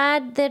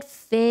glad that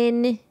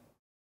Phin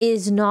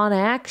is not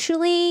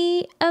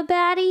actually a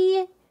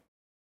baddie.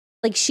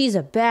 Like, she's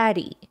a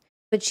baddie,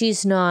 but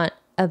she's not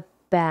a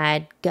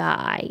bad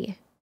guy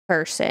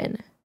person.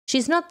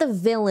 She's not the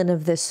villain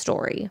of this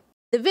story.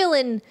 The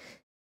villain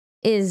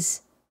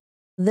is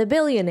the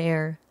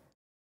billionaire,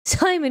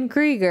 Simon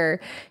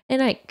Krieger,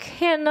 and I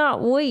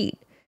cannot wait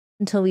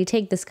until we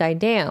take this guy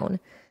down.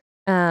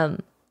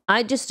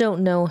 I just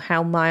don't know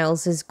how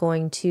Miles is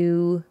going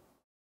to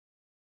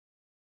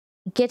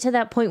get to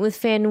that point with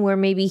Phin where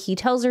maybe he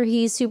tells her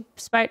he's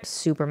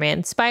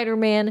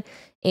Spider-Man,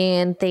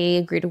 and they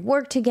agree to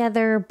work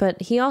together,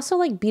 but he also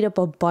like beat up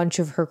a bunch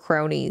of her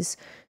cronies,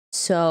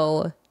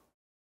 so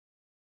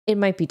it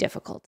might be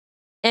difficult.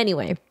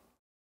 Anyway,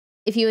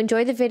 if you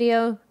enjoyed the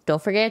video,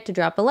 don't forget to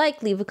drop a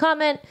like, leave a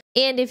comment,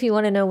 and if you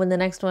want to know when the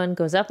next one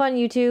goes up on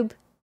YouTube,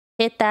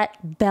 hit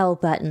that bell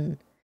button.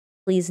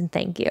 Please and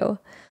thank you.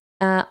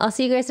 I'll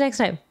see you guys next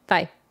time.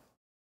 Bye.